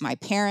that was my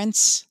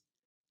parents,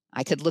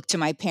 I could look to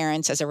my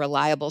parents as a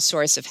reliable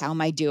source of, how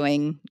am I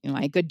doing? Am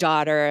I a good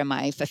daughter? Am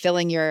I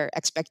fulfilling your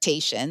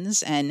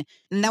expectations? And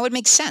that would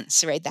make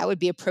sense, right? That would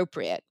be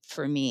appropriate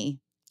for me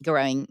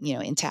growing,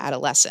 into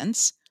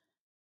adolescence.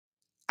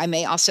 I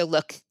may also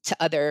look to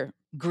other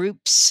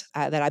groups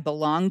that I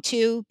belong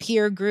to,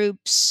 peer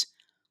groups.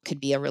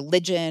 Could be a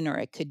religion, or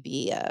it could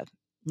be a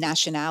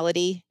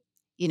nationality.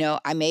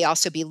 I may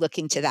also be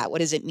looking to that.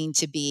 What does it mean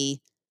to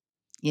be,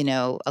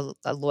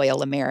 a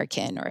loyal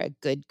American or a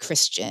good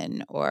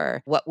Christian?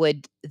 Or what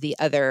would the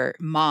other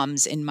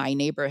moms in my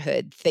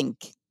neighborhood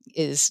think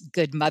is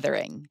good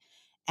mothering?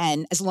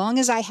 And as long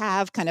as I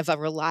have kind of a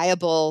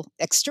reliable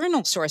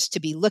external source to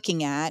be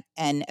looking at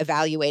and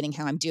evaluating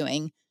how I'm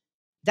doing,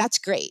 that's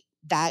great.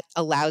 That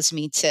allows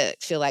me to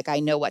feel like I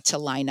know what to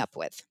line up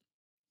with.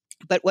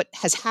 But what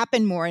has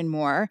happened more and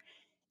more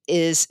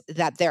is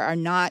that there are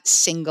not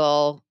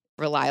single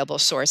reliable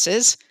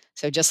sources.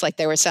 So just like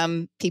there were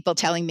some people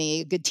telling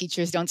me good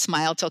teachers don't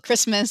smile till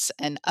Christmas,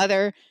 and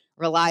other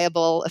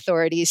reliable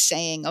authorities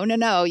saying, oh,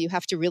 no, you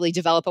have to really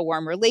develop a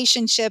warm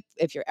relationship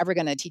if you're ever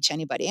going to teach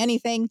anybody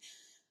anything.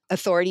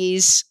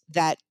 Authorities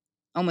that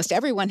almost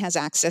everyone has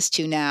access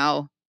to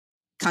now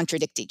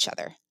contradict each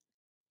other.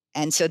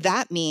 And so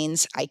that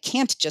means I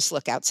can't just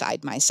look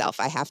outside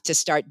myself. I have to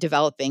start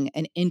developing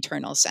an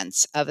internal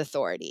sense of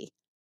authority.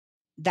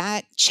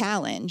 That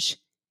challenge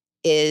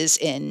is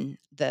in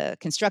the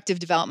constructive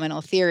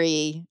developmental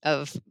theory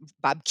of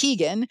Bob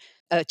Keegan,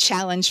 a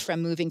challenge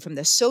from moving from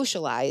the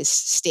socialized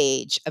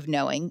stage of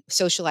knowing,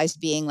 socialized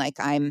being like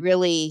I'm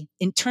really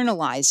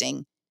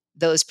internalizing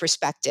those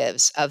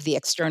perspectives of the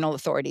external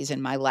authorities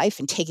in my life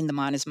and taking them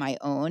on as my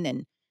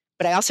own.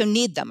 But I also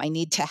need them. I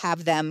need to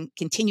have them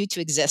continue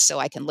to exist so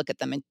I can look at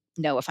them and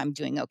know if I'm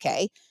doing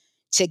okay.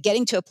 To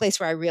getting to a place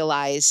where I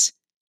realize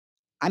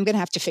I'm going to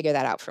have to figure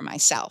that out for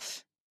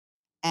myself.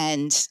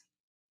 And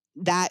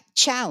that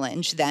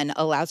challenge then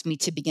allows me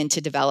to begin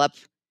to develop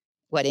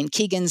what in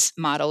Keegan's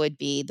model would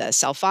be the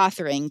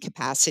self-authoring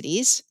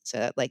capacities.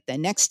 So like the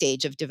next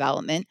stage of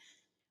development,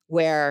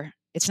 where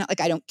it's not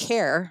like I don't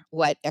care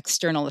what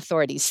external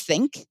authorities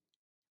think.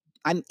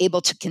 I'm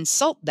able to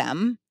consult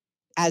them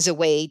as a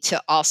way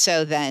to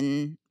also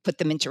then put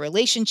them into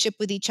relationship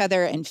with each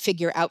other and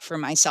figure out for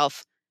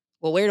myself,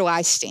 well, where do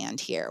I stand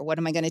here? What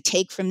am I going to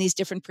take from these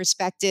different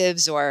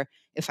perspectives? Or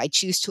if I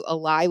choose to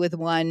ally with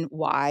one,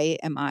 why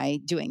am I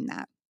doing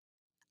that?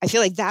 I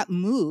feel like that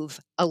move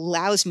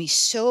allows me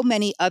so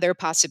many other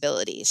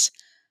possibilities.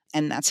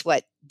 And that's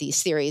what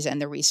these theories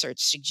and the research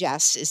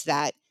suggests, is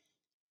that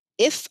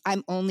if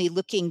I'm only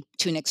looking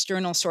to an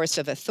external source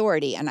of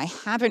authority and I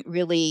haven't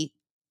really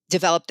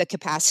developed the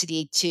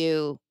capacity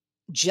to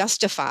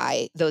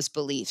justify those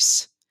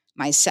beliefs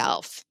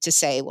myself, to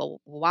say,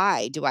 well,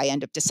 why do I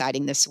end up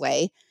deciding this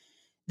way?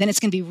 Then it's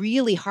going to be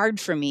really hard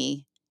for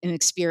me in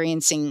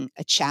experiencing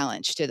a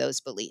challenge to those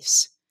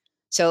beliefs.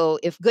 So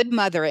if good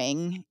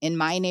mothering in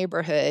my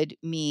neighborhood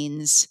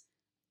means,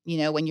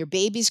 when your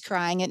baby's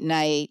crying at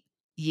night,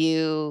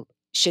 you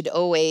should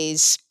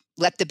always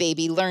let the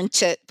baby learn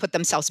to put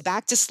themselves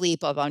back to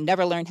sleep, although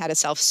never learn how to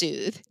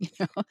self-soothe,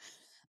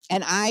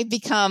 and I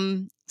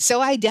become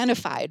so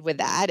identified with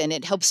that, and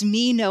it helps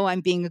me know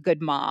I'm being a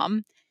good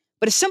mom.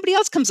 But if somebody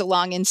else comes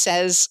along and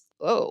says,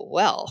 oh,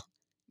 well,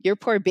 your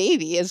poor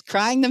baby is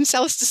crying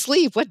themselves to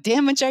sleep, what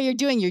damage are you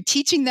doing? You're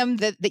teaching them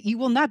that you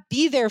will not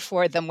be there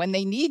for them when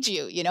they need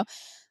you.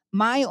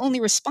 My only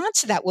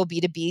response to that will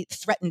be to be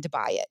threatened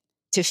by it.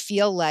 to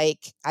feel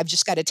like I've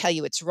just got to tell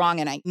you it's wrong.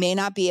 And I may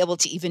not be able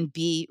to even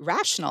be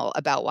rational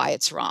about why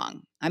it's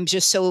wrong. I'm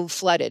just so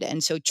flooded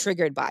and so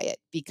triggered by it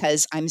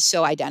because I'm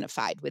so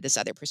identified with this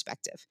other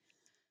perspective.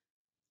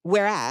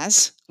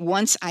 Whereas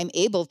once I'm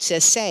able to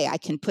say I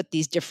can put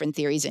these different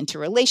theories into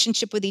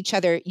relationship with each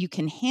other, you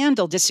can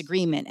handle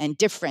disagreement and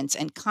difference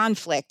and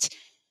conflict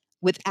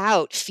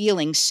without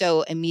feeling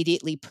so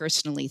immediately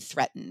personally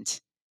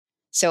threatened.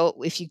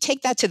 So if you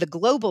take that to the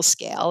global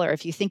scale, or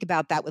if you think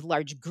about that with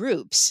large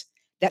groups,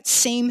 that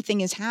same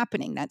thing is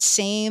happening, that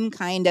same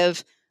kind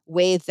of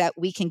way that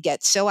we can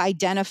get so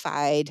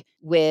identified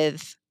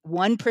with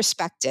one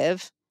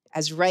perspective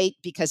as right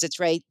because it's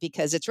right,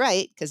 because it's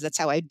right, because that's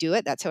how I do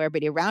it, that's how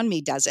everybody around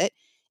me does it.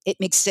 It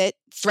makes it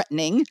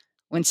threatening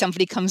when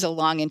somebody comes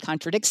along and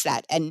contradicts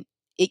that. And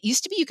it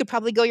used to be you could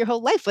probably go your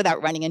whole life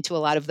without running into a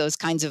lot of those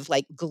kinds of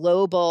like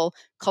global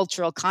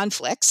cultural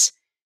conflicts.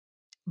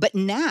 But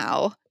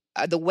now,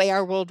 the way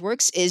our world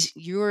works is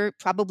you're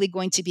probably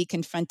going to be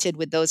confronted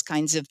with those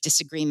kinds of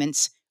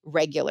disagreements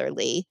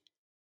regularly,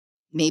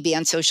 maybe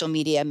on social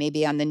media,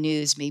 maybe on the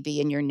news, maybe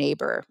in your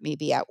neighbor,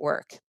 maybe at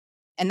work.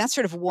 And that's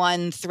sort of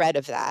one thread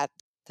of that,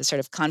 the sort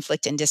of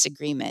conflict and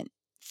disagreement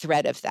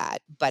thread of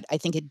that. But I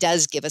think it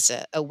does give us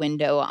a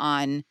window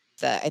on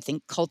the, I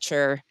think,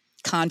 culture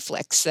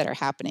conflicts that are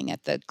happening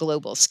at the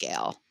global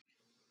scale.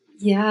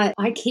 Yeah,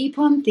 I keep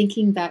on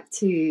thinking back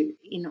to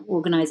in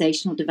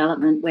organizational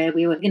development where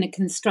we were going to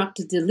construct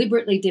a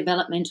deliberately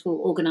developmental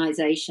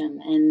organization.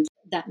 And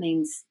that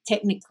means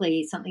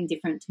technically something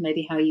different to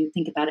maybe how you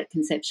think about it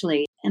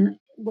conceptually. And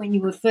when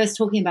you were first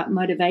talking about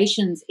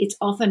motivations, it's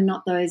often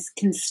not those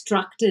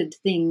constructed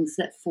things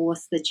that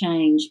force the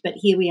change. But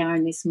here we are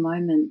in this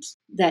moment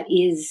that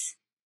is,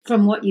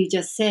 from what you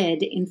just said,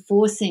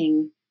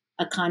 enforcing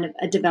a kind of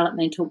a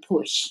developmental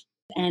push,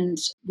 and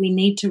we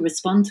need to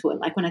respond to it.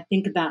 Like when I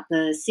think about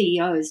the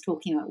CEOs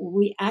talking about, well,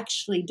 we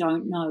actually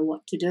don't know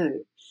what to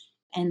do.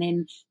 And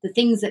then the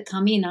things that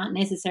come in aren't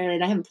necessarily,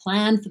 they haven't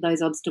planned for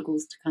those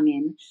obstacles to come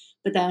in,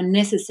 but they are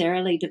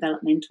necessarily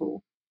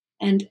developmental.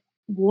 And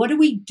what do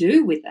we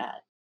do with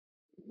that?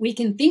 We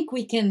can think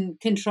we can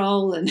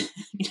control and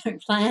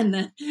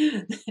plan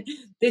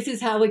this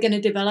is how we're going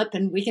to develop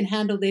and we can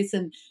handle this,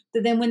 and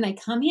but then when they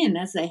come in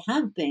as they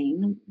have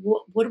been,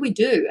 what do we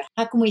do?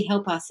 How can we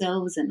help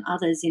ourselves and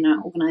others in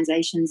our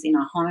organizations, in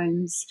our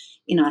homes,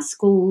 in our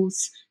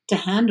schools to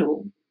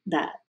handle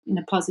that in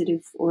a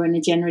positive or in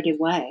a generative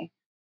way?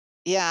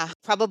 Yeah,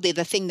 probably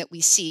the thing that we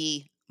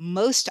see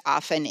most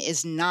often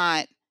is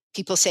not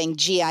people saying,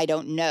 gee, I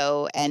don't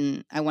know,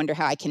 and I wonder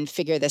how I can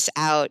figure this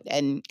out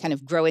and kind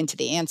of grow into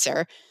the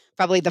answer.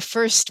 Probably the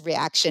first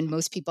reaction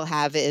most people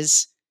have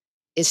is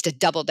to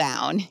double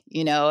down,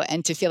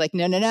 and to feel like,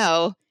 no, no,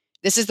 no,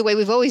 this is the way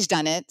we've always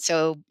done it.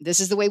 So this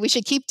is the way we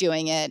should keep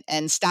doing it,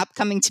 and stop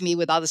coming to me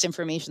with all this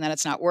information that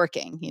it's not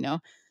working.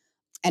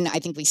 And I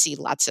think we see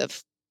lots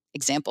of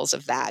examples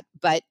of that.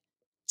 But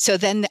so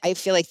then I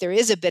feel like there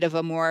is a bit of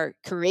a more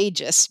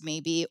courageous,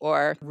 maybe,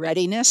 or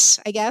readiness,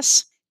 I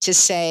guess, to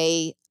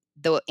say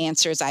the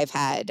answers I've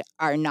had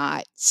are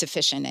not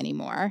sufficient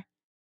anymore.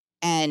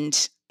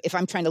 And if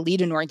I'm trying to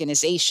lead an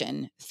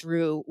organization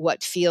through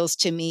what feels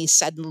to me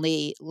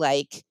suddenly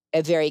like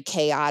a very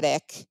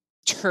chaotic,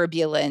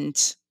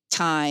 turbulent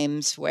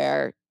times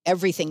where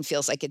everything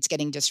feels like it's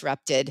getting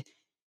disrupted,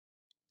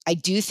 I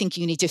do think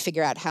you need to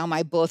figure out how am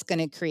I both going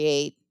to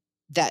create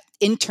that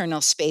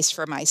internal space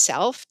for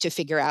myself to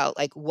figure out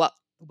like what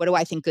do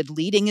I think good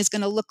leading is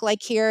going to look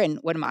like here, and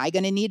what am I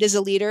going to need as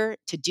a leader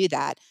to do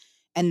that,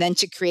 and then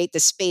to create the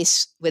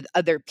space with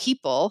other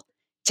people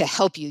to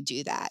help you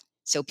do that.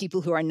 So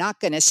people who are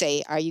not going to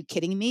say, "Are you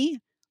kidding me?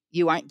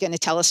 You aren't going to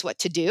tell us what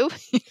to do,"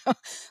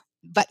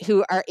 but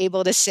who are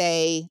able to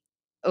say,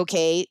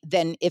 okay,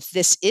 then if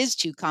this is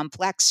too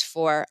complex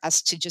for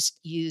us to just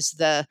use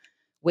the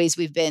ways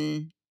we've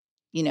been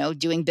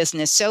doing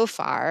business so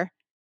far,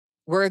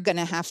 we're going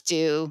to have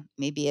to,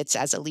 maybe it's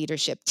as a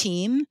leadership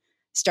team,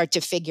 start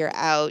to figure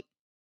out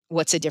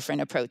what's a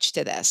different approach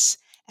to this.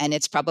 And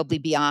it's probably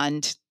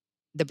beyond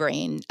the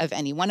brain of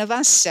any one of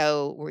us.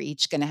 So we're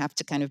each going to have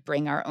to kind of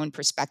bring our own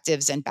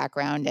perspectives and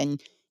background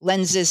and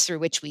lenses through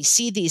which we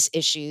see these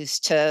issues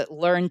to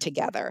learn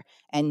together.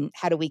 And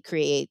how do we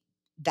create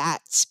that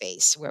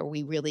space where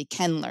we really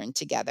can learn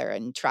together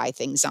and try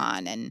things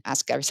on and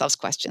ask ourselves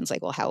questions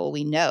like, well, how will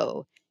we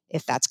know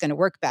if that's going to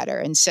work better?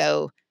 And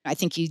so I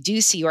think you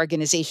do see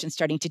organizations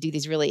starting to do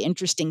these really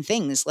interesting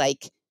things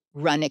like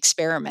run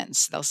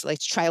experiments. They'll say,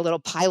 let's try a little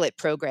pilot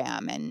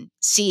program and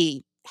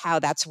see how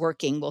that's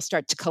working. We'll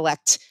start to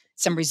collect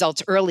some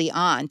results early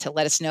on to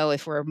let us know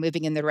if we're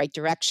moving in the right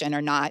direction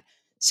or not,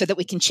 so that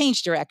we can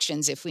change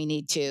directions if we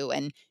need to.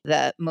 And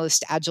the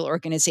most agile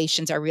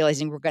organizations are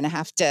realizing we're going to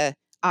have to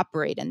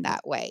operate in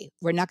that way.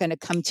 We're not going to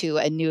come to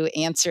a new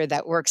answer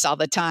that works all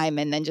the time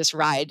and then just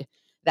ride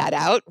that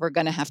out. We're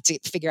going to have to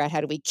figure out how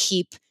do we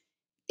keep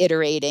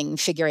iterating,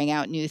 figuring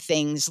out new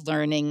things,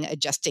 learning,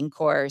 adjusting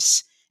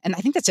course. And I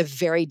think that's a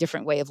very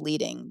different way of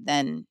leading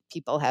than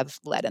people have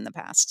led in the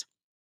past.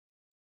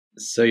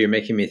 So you're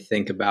making me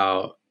think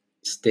about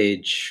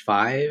stage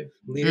 5 Mm.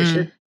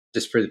 leadership.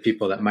 Just for the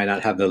people that might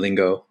not have the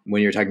lingo,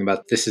 when you're talking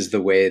about this is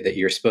the way that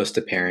you're supposed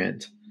to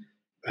parent,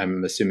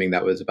 I'm assuming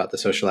that was about the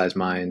socialized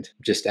mind,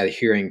 just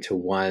adhering to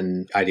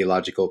one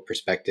ideological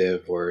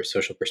perspective or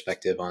social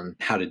perspective on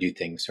how to do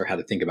things or how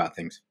to think about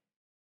things.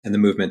 And the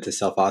movement to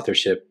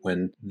self-authorship,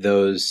 when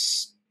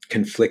those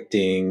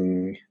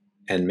conflicting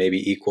and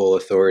maybe equal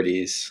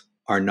authorities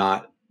are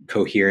not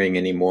cohering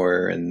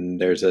anymore,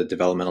 and there's a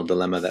developmental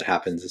dilemma that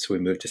happens as we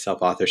move to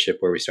self-authorship,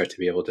 where we start to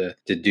be able to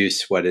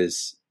deduce what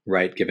is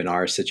right given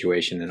our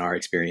situation and our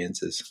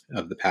experiences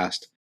of the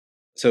past.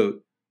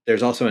 So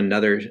there's also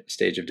another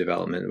stage of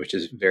development, which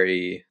is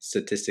very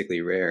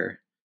statistically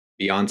rare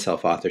beyond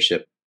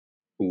self-authorship.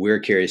 We're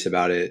curious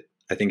about it.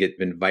 I think it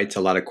invites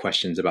a lot of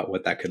questions about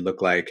what that could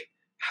look like.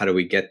 How do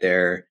we get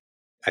there?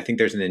 I think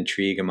there's an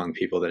intrigue among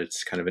people that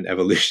it's kind of an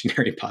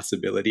evolutionary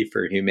possibility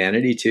for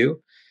humanity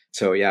too.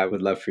 So yeah, I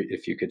would love for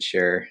if you could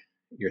share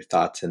your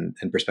thoughts and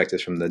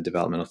perspectives from the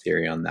developmental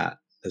theory on that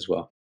as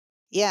well.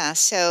 Yeah.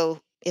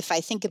 So if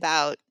I think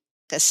about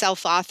a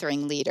self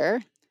authoring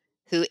leader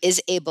who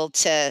is able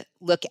to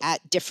look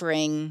at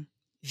differing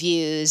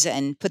views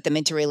and put them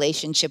into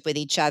relationship with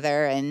each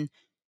other and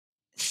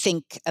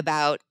think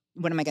about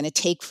what am I going to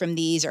take from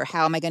these, or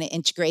how am I going to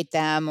integrate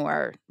them,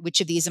 or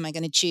which of these am I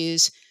going to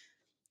choose?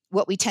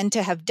 What we tend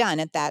to have done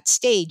at that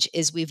stage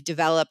is we've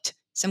developed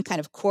some kind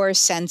of core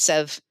sense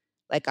of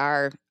like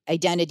our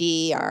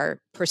identity, our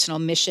personal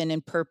mission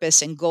and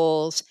purpose and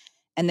goals.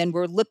 And then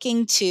we're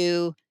looking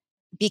to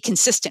be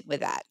consistent with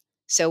that.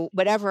 So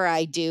whatever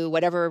I do,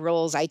 whatever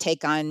roles I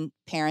take on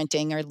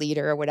parenting or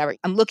leader or whatever,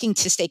 I'm looking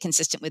to stay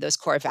consistent with those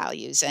core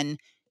values. And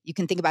you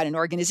can think about an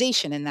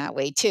organization in that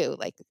way too.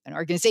 Like an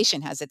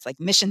organization has its like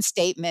mission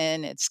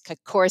statement, its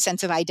core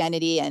sense of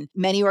identity. And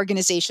many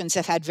organizations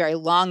have had very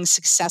long,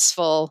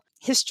 successful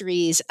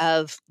histories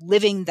of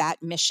living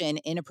that mission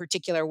in a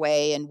particular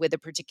way and with a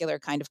particular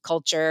kind of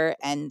culture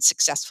and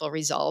successful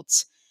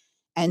results.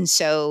 And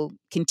so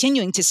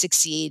continuing to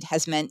succeed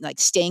has meant like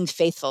staying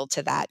faithful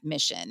to that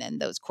mission and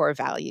those core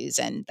values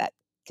and that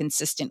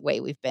consistent way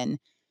we've been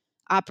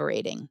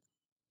operating.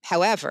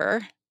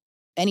 However,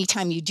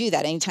 anytime you do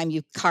that, anytime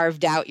you've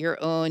carved out your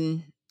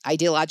own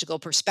ideological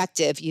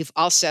perspective, you've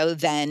also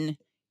then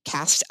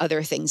cast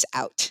other things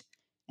out.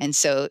 And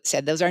so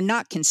said those are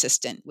not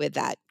consistent with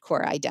that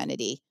core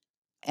identity.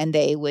 And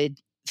they would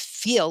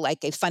feel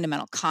like a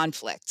fundamental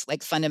conflict,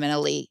 like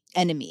fundamentally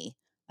enemy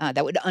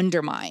that would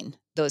undermine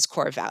those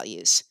core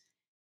values.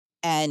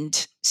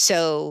 And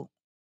so,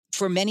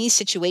 for many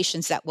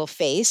situations that we'll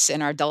face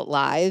in our adult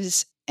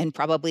lives and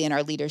probably in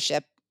our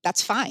leadership,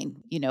 that's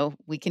fine. You know,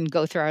 we can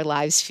go through our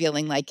lives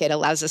feeling like it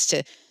allows us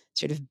to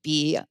sort of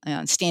be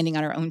standing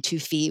on our own 2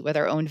 feet with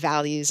our own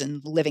values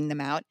and living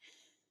them out.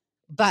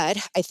 But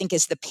I think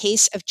as the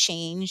pace of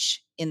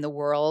change in the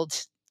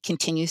world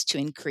continues to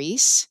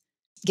increase,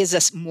 gives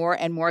us more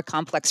and more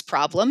complex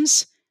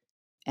problems.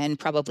 And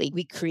probably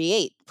we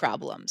create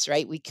problems,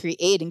 right? We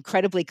create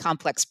incredibly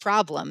complex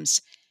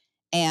problems.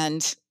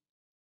 And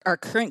our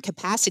current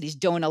capacities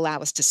don't allow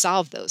us to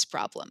solve those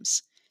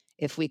problems.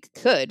 If we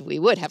could, we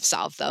would have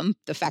solved them.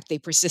 The fact they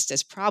persist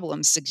as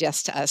problems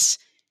suggests to us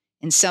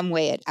in some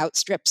way it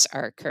outstrips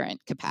our current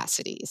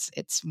capacities.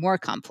 It's more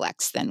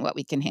complex than what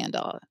we can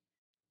handle. I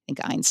think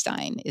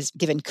Einstein is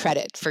given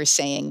credit for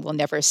saying we'll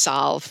never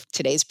solve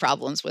today's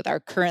problems with our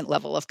current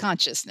level of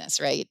consciousness,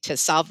 right? To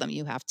solve them,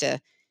 you have to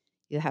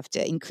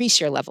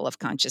increase your level of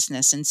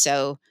consciousness. And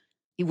so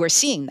we're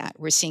seeing that.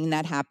 We're seeing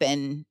that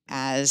happen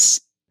as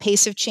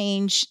pace of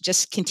change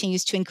just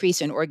continues to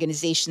increase and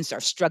organizations are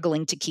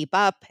struggling to keep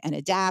up and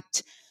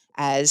adapt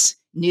as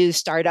new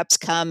startups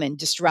come and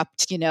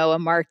disrupt, a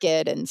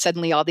market, and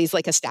suddenly all these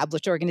like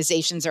established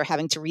organizations are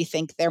having to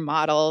rethink their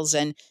models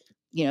and,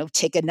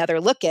 take another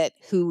look at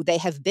who they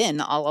have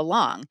been all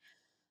along.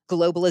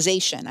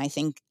 Globalization, I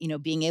think,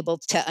 being able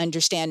to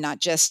understand not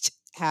just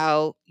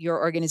how your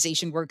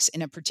organization works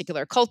in a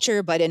particular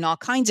culture, but in all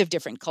kinds of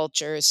different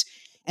cultures.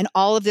 And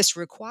all of this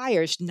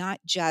requires not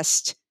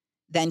just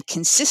then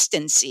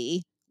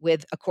consistency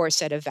with a core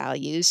set of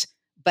values,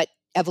 but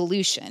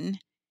evolution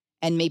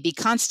and maybe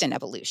constant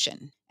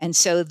evolution. And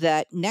so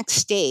that next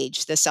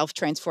stage, the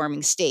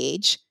self-transforming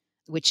stage,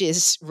 which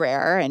is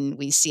rare, and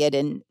we see it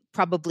in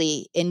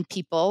probably in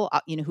people,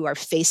 who are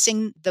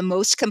facing the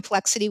most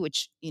complexity,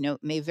 which,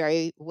 may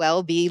very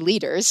well be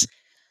leaders,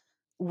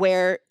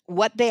 where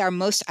what they are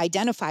most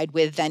identified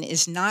with then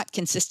is not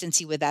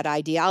consistency with that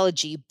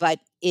ideology, but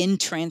in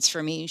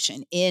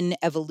transformation, in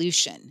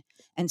evolution.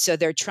 And so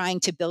they're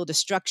trying to build a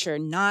structure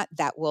not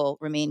that will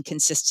remain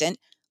consistent,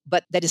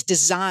 but that is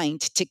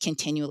designed to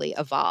continually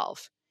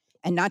evolve.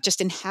 And not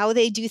just in how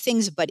they do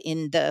things, but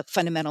in the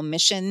fundamental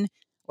mission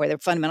or the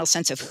fundamental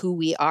sense of who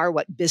we are,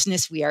 what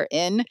business we are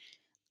in,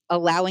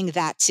 allowing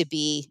that to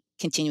be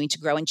continuing to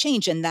grow and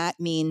change. And that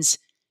means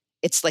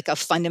it's like a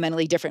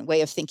fundamentally different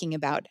way of thinking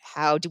about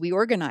how do we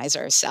organize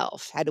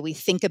ourselves? How do we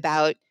think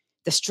about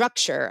the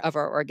structure of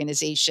our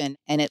organization?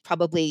 And it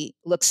probably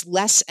looks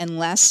less and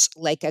less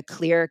like a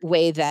clear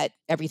way that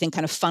everything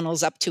kind of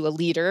funnels up to a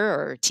leader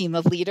or a team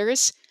of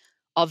leaders,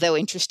 Although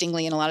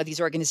interestingly, in a lot of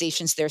these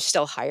organizations, there's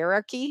still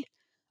hierarchy,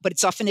 but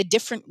it's often a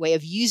different way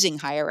of using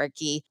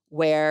hierarchy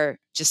where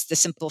just the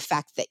simple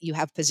fact that you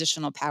have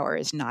positional power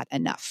is not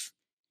enough.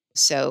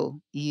 So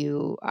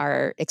you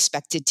are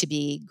expected to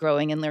be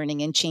growing and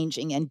learning and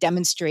changing and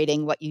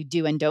demonstrating what you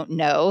do and don't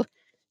know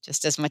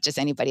just as much as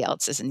anybody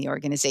else is in the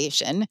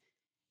organization.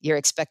 You're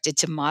expected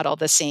to model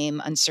the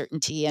same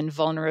uncertainty and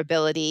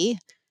vulnerability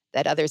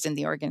that others in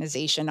the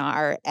organization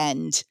are,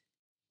 and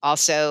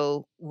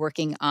also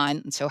working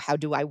on, so how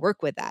do I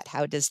work with that?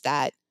 How does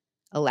that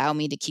allow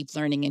me to keep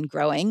learning and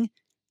growing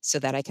so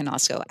that I can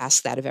also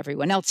ask that of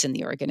everyone else in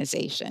the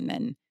organization?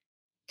 And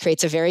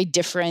creates a very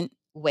different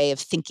way of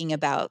thinking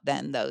about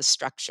then those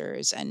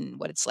structures and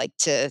what it's like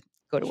to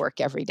go to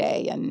work every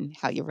day and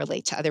how you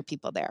relate to other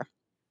people there.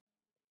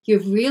 You're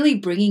really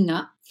bringing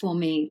up for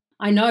me.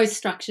 I know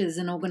structures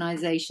and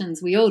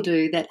organizations, we all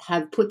do, that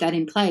have put that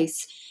in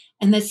place.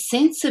 And the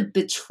sense of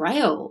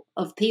betrayal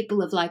of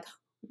people of like,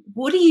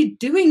 what are you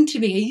doing to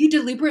me? Are you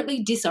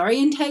deliberately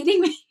disorientating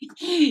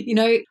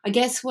me? I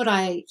guess what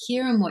I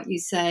hear in what you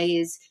say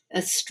is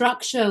a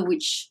structure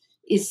which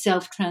is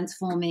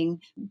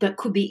self-transforming, but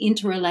could be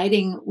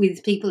interrelating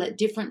with people at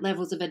different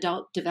levels of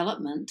adult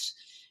development,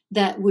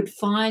 that would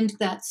find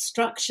that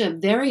structure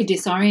very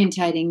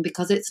disorientating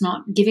because it's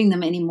not giving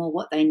them anymore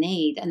what they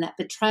need. And that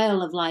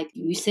betrayal of like,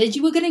 you said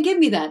you were going to give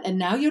me that and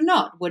now you're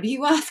not. What are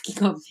you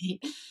asking of me?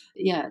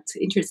 Yeah, it's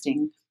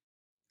interesting.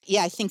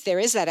 Yeah, I think there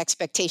is that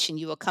expectation.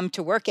 You will come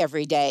to work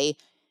every day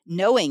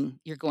knowing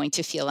you're going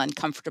to feel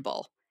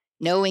uncomfortable,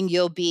 knowing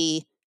you'll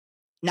be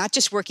not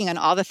just working on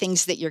all the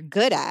things that you're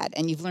good at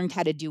and you've learned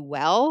how to do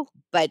well,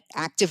 but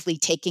actively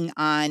taking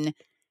on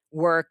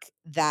work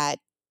that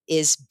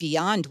is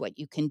beyond what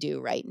you can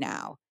do right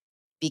now,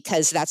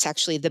 because that's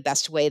actually the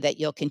best way that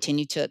you'll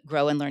continue to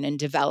grow and learn and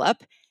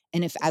develop.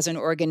 And if as an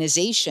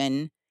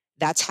organization,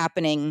 that's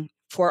happening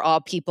for all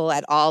people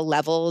at all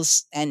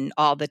levels and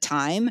all the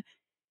time,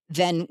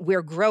 then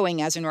we're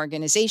growing as an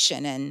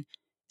organization. And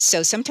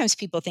so sometimes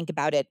people think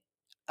about it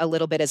a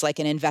little bit as like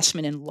an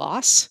investment in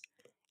loss,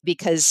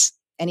 because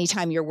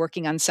anytime you're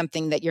working on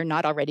something that you're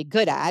not already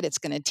good at, it's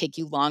going to take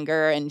you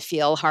longer and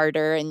feel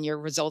harder, and your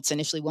results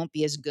initially won't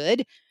be as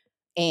good.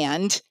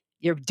 And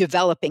you're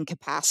developing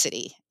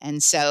capacity.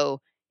 And so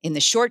in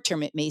the short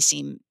term, it may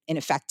seem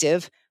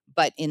ineffective,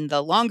 but in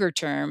the longer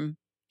term,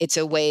 it's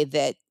a way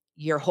that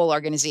your whole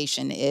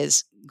organization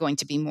is going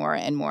to be more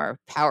and more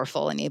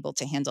powerful and able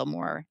to handle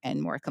more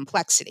and more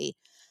complexity.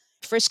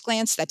 First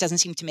glance, that doesn't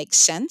seem to make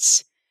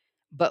sense.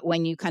 But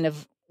when you kind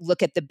of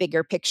look at the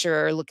bigger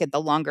picture or look at the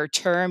longer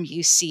term,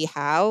 you see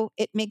how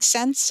it makes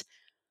sense.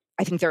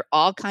 I think there are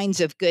all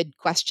kinds of good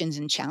questions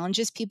and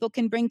challenges people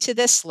can bring to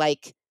this,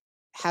 like,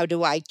 how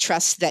do I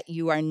trust that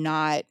you are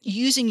not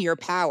using your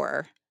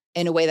power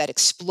in a way that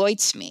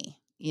exploits me,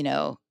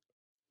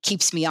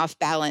 keeps me off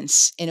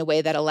balance in a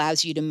way that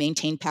allows you to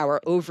maintain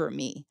power over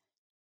me,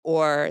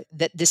 or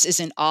that this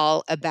isn't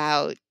all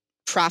about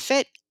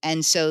profit.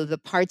 And so the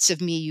parts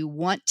of me you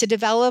want to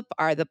develop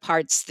are the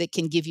parts that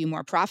can give you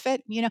more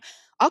profit,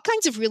 all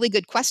kinds of really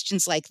good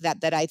questions like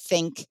that, that I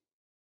think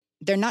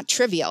they're not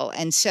trivial.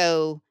 And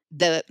so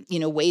the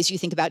ways you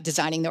think about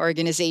designing the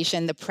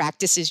organization, the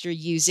practices you're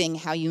using,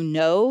 how you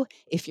know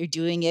if you're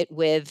doing it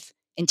with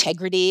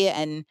integrity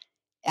and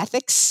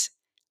ethics,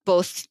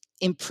 both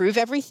improve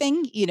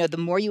everything. The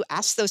more you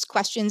ask those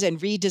questions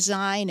and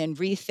redesign and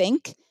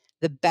rethink,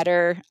 the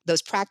better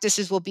those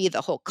practices will be,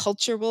 the whole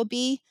culture will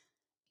be.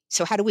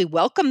 So how do we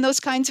welcome those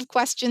kinds of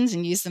questions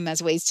and use them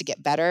as ways to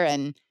get better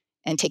and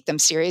take them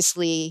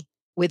seriously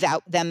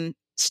without them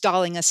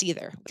stalling us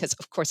either? Because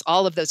of course,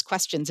 all of those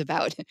questions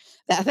about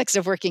the ethics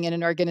of working in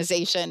an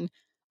organization,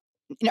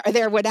 are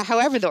there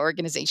however the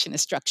organization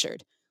is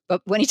structured.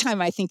 But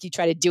anytime I think you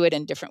try to do it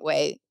in a different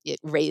way, it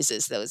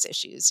raises those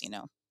issues.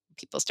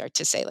 People start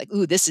to say like,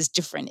 "Ooh, this is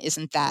different.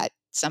 Isn't that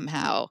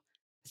somehow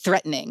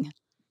threatening?"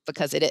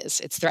 Because it is.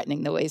 It's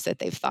threatening the ways that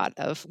they've thought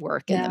of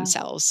work and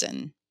themselves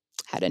and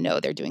how to know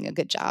they're doing a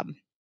good job.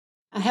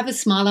 I have a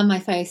smile on my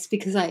face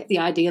because the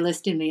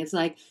idealist in me is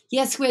like,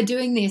 yes, we're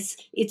doing this.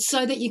 It's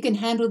so that you can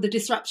handle the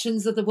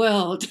disruptions of the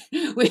world.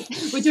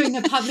 We're doing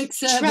a public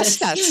service.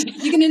 Trust us.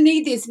 You're going to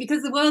need this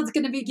because the world's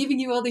going to be giving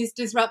you all these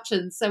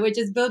disruptions. So we're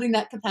just building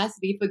that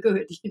capacity for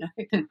good,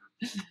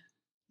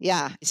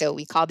 Yeah. So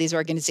we call these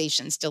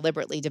organizations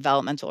deliberately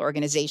developmental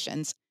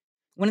organizations.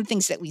 One of the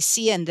things that we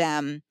see in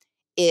them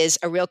is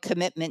a real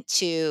commitment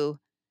to,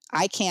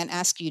 I can't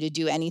ask you to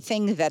do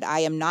anything that I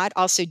am not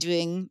also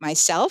doing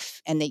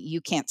myself and that you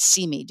can't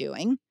see me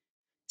doing.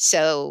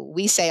 So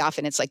we say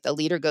often it's like the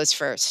leader goes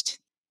first.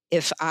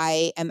 If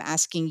I am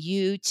asking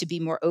you to be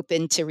more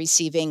open to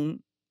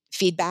receiving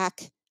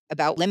feedback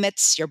about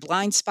limits, your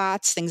blind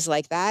spots, things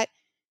like that,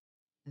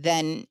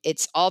 then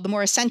it's all the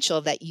more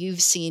essential that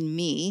you've seen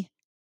me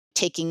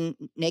taking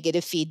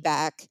negative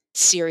feedback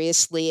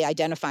seriously,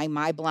 identifying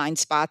my blind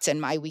spots and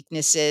my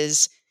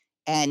weaknesses,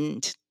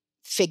 and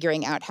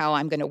figuring out how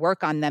I'm going to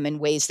work on them in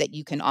ways that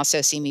you can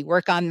also see me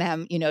work on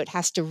them. It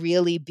has to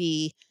really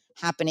be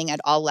happening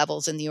at all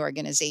levels in the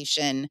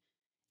organization.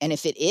 And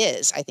if it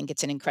is, I think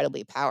it's an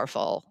incredibly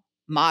powerful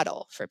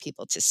model for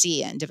people to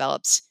see and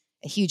develops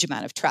a huge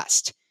amount of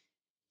trust.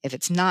 If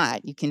it's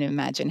not, you can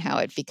imagine how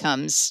it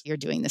becomes, you're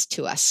doing this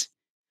to us.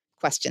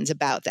 Questions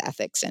about the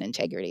ethics and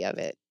integrity of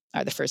it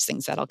are the first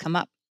things that'll come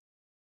up.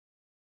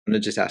 I'm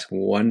going to just ask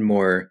one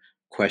more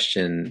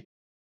question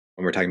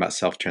when we're talking about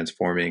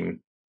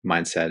self-transforming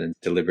mindset and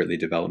deliberately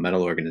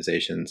developmental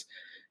organizations.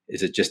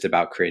 Is it just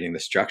about creating the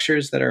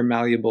structures that are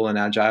malleable and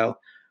agile?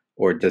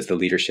 Or does the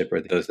leadership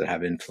or those that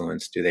have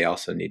influence, do they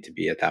also need to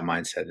be at that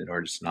mindset in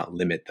order to not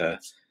limit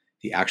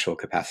the actual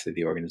capacity of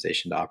the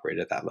organization to operate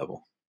at that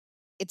level?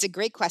 It's a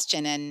great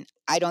question. And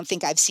I don't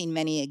think I've seen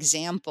many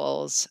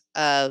examples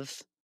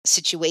of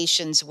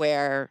situations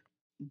where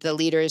the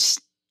leader's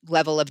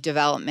level of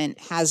development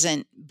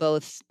hasn't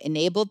both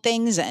enabled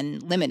things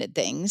and limited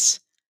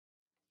things.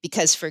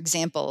 Because, for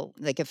example,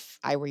 like if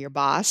I were your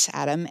boss,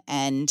 Adam,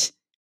 and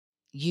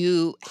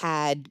you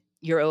had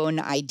your own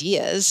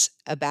ideas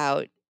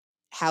about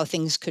how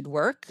things could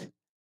work,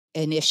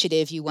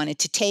 initiative you wanted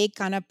to take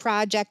on a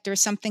project or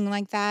something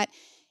like that,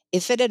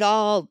 if it at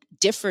all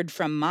differed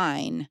from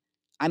mine,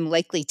 I'm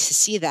likely to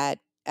see that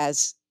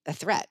as a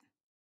threat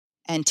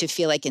and to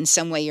feel like in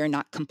some way you're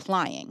not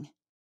complying.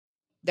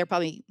 There are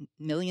probably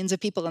millions of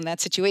people in that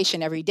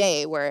situation every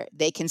day where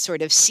they can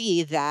sort of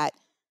see that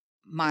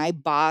my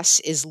boss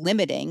is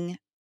limiting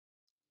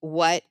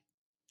what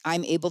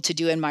I'm able to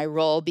do in my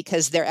role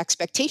because their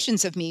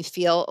expectations of me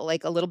feel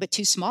like a little bit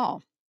too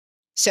small.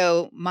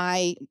 So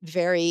my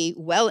very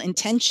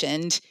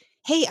well-intentioned,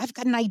 hey, I've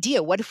got an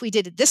idea. What if we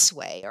did it this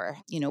way? Or,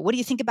 what do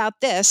you think about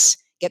this?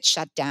 Gets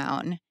shut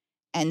down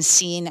and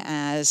seen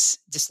as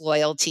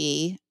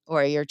disloyalty,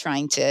 or you're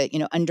trying to,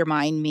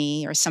 undermine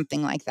me or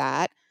something like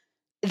that.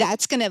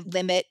 That's going to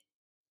limit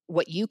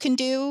what you can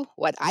do,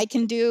 what I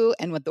can do,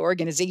 and what the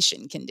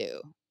organization can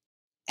do.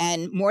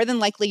 And more than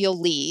likely you'll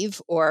leave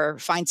or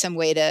find some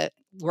way to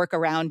work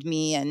around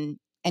me and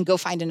go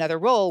find another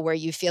role where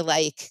you feel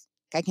like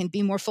I can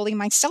be more fully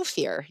myself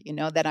here,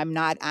 that I'm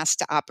not asked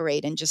to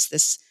operate in just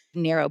this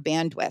narrow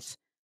bandwidth.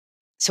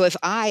 So if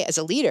I, as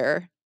a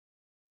leader,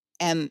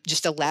 am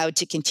just allowed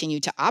to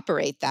continue to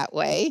operate that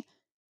way,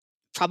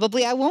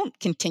 probably I won't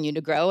continue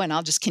to grow and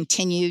I'll just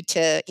continue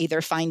to either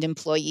find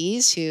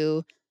employees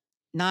who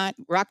not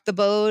rock the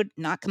boat,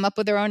 not come up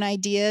with their own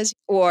ideas,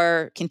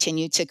 or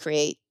continue to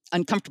create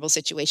uncomfortable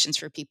situations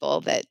for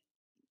people that,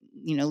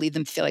 lead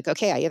them to feel like,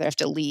 okay, I either have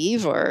to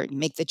leave or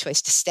make the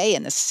choice to stay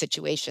in this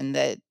situation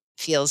that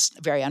feels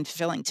very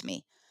unfulfilling to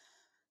me.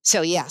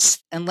 So,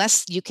 yes,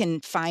 unless you can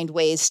find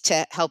ways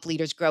to help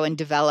leaders grow and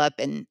develop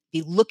and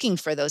be looking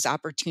for those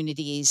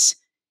opportunities,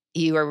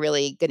 you are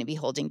really going to be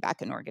holding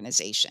back an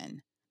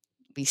organization.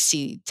 We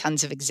see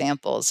tons of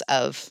examples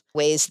of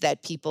ways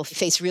that people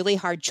face really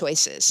hard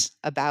choices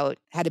about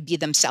how to be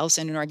themselves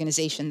in an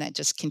organization that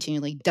just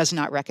continually does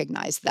not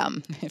recognize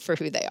them for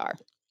who they are.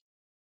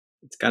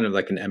 It's kind of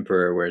like an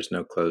emperor wears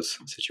no clothes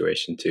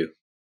situation too.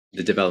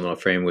 The developmental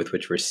frame with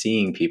which we're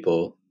seeing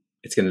people,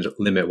 it's going to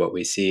limit what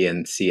we see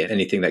and see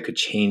anything that could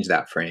change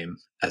that frame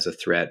as a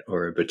threat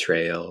or a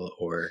betrayal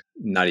or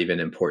not even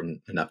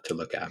important enough to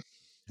look at.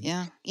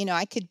 Yeah.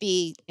 I could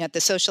be at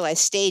the socialized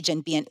stage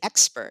and be an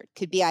expert.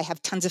 Could be I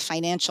have tons of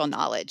financial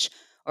knowledge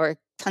or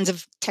tons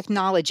of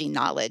technology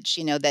knowledge,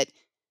 that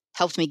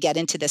helped me get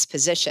into this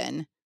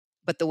position.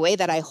 But the way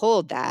that I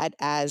hold that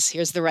as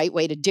here's the right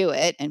way to do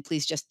it, and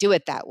please just do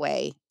it that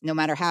way, no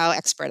matter how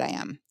expert I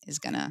am, is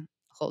going to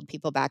hold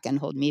people back and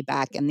hold me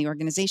back and the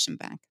organization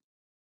back.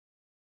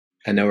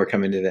 I know we're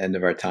coming to the end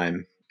of our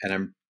time, and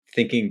I'm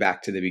thinking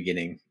back to the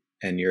beginning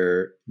and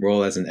your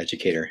role as an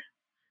educator.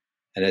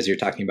 And as you're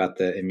talking about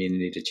the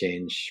immunity to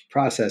change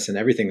process and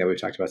everything that we've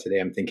talked about today,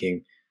 I'm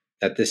thinking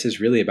that this is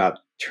really about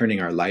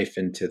turning our life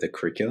into the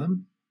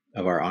curriculum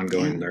of our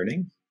ongoing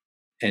learning.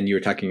 And you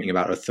were talking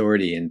about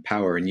authority and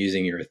power and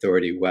using your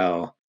authority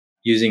well,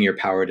 using your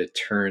power to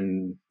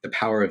turn the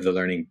power of the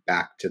learning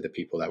back to the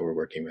people that we're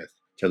working with,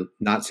 to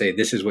not say,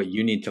 this is what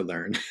you need to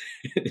learn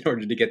in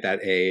order to get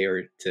that A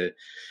or to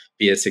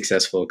be a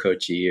successful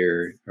coachee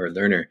or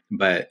learner,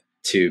 but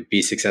to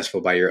be successful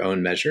by your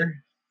own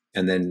measure.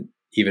 And then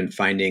even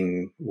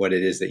finding what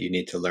it is that you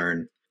need to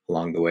learn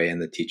along the way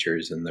and the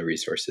teachers and the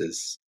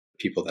resources,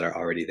 people that are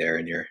already there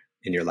in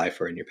your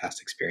life or in your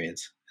past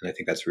experience. And I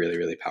think that's really,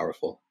 really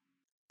powerful.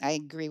 I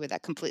agree with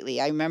that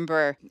completely. I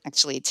remember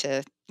actually,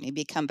 to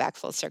maybe come back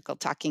full circle,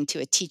 talking to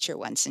a teacher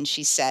once, and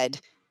she said,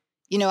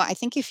 I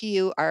think if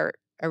you are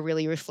a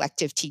really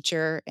reflective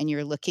teacher and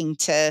you're looking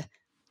to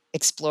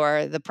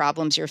explore the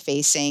problems you're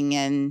facing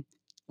and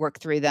work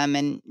through them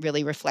and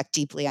really reflect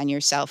deeply on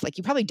yourself, like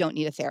you probably don't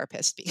need a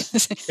therapist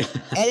because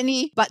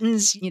any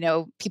buttons,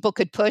 people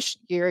could push,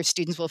 your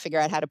students will figure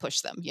out how to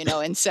push them,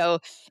 and so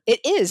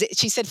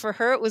she said for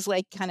her, it was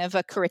like kind of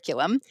a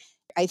curriculum.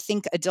 I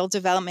think adult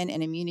development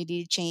and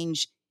immunity to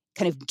change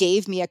kind of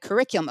gave me a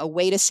curriculum, a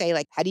way to say,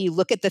 like, how do you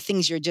look at the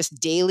things you're just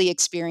daily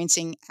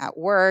experiencing at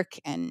work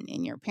and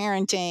in your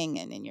parenting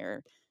and in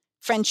your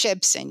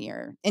friendships and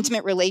your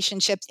intimate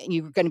relationships, and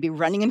you're going to be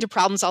running into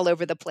problems all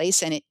over the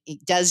place. And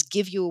it does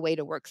give you a way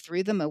to work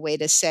through them, a way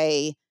to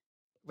say,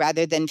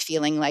 rather than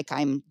feeling like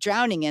I'm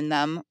drowning in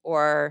them,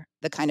 or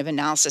the kind of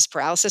analysis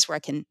paralysis where I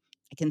can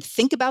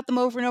think about them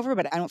over and over,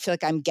 but I don't feel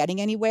like I'm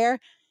getting anywhere.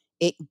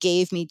 It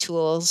gave me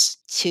tools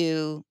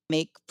to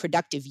make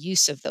productive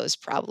use of those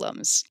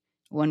problems.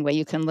 One way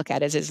you can look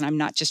at it is I'm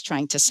not just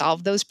trying to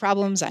solve those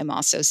problems. I'm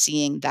also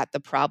seeing that the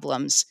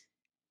problems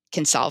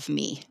can solve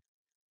me.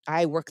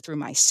 I work through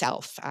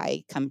myself.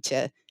 I come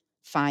to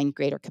find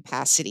greater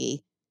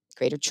capacity,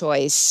 greater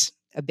choice,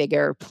 a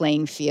bigger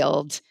playing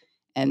field,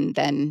 and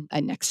then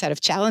a next set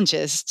of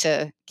challenges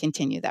to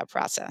continue that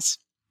process.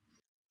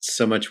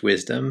 So much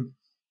wisdom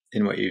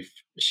in what you've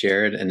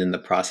shared and in the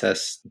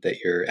process that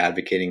you're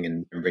advocating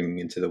and bringing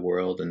into the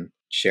world and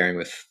sharing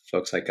with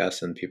folks like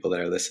us and people that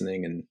are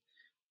listening, and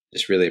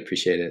just really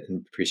appreciate it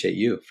and appreciate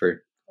you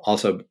for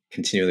also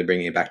continually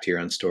bringing it back to your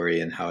own story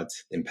and how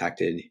it's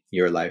impacted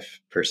your life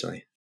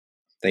personally.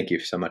 Thank you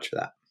so much for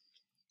that.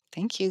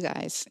 Thank you,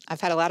 guys.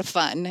 I've had a lot of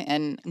fun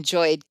and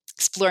enjoyed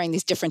exploring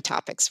these different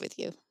topics with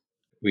you.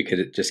 We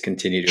could just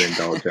continue to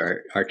indulge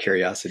our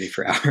curiosity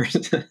for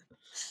hours.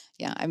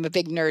 Yeah, I'm a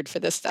big nerd for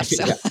this stuff,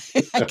 so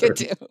Yeah. I could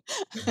do.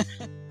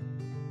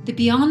 The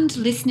Beyond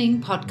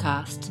Listening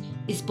podcast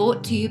is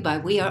brought to you by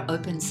We Are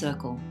Open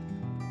Circle,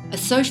 a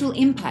social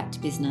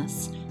impact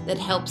business that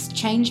helps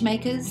change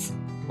makers,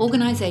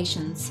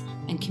 organizations,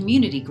 and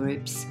community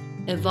groups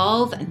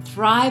evolve and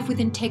thrive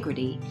with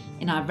integrity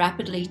in our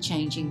rapidly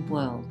changing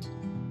world.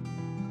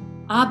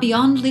 Our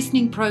Beyond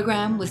Listening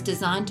program was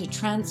designed to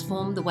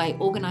transform the way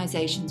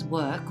organizations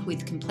work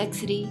with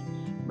complexity,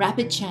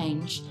 rapid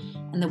change,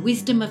 and the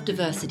wisdom of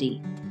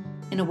diversity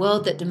in a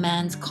world that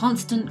demands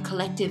constant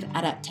collective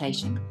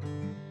adaptation.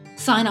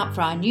 Sign up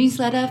for our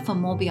newsletter for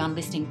more Beyond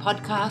Listening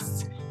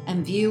podcasts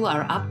and view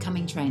our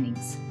upcoming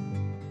trainings.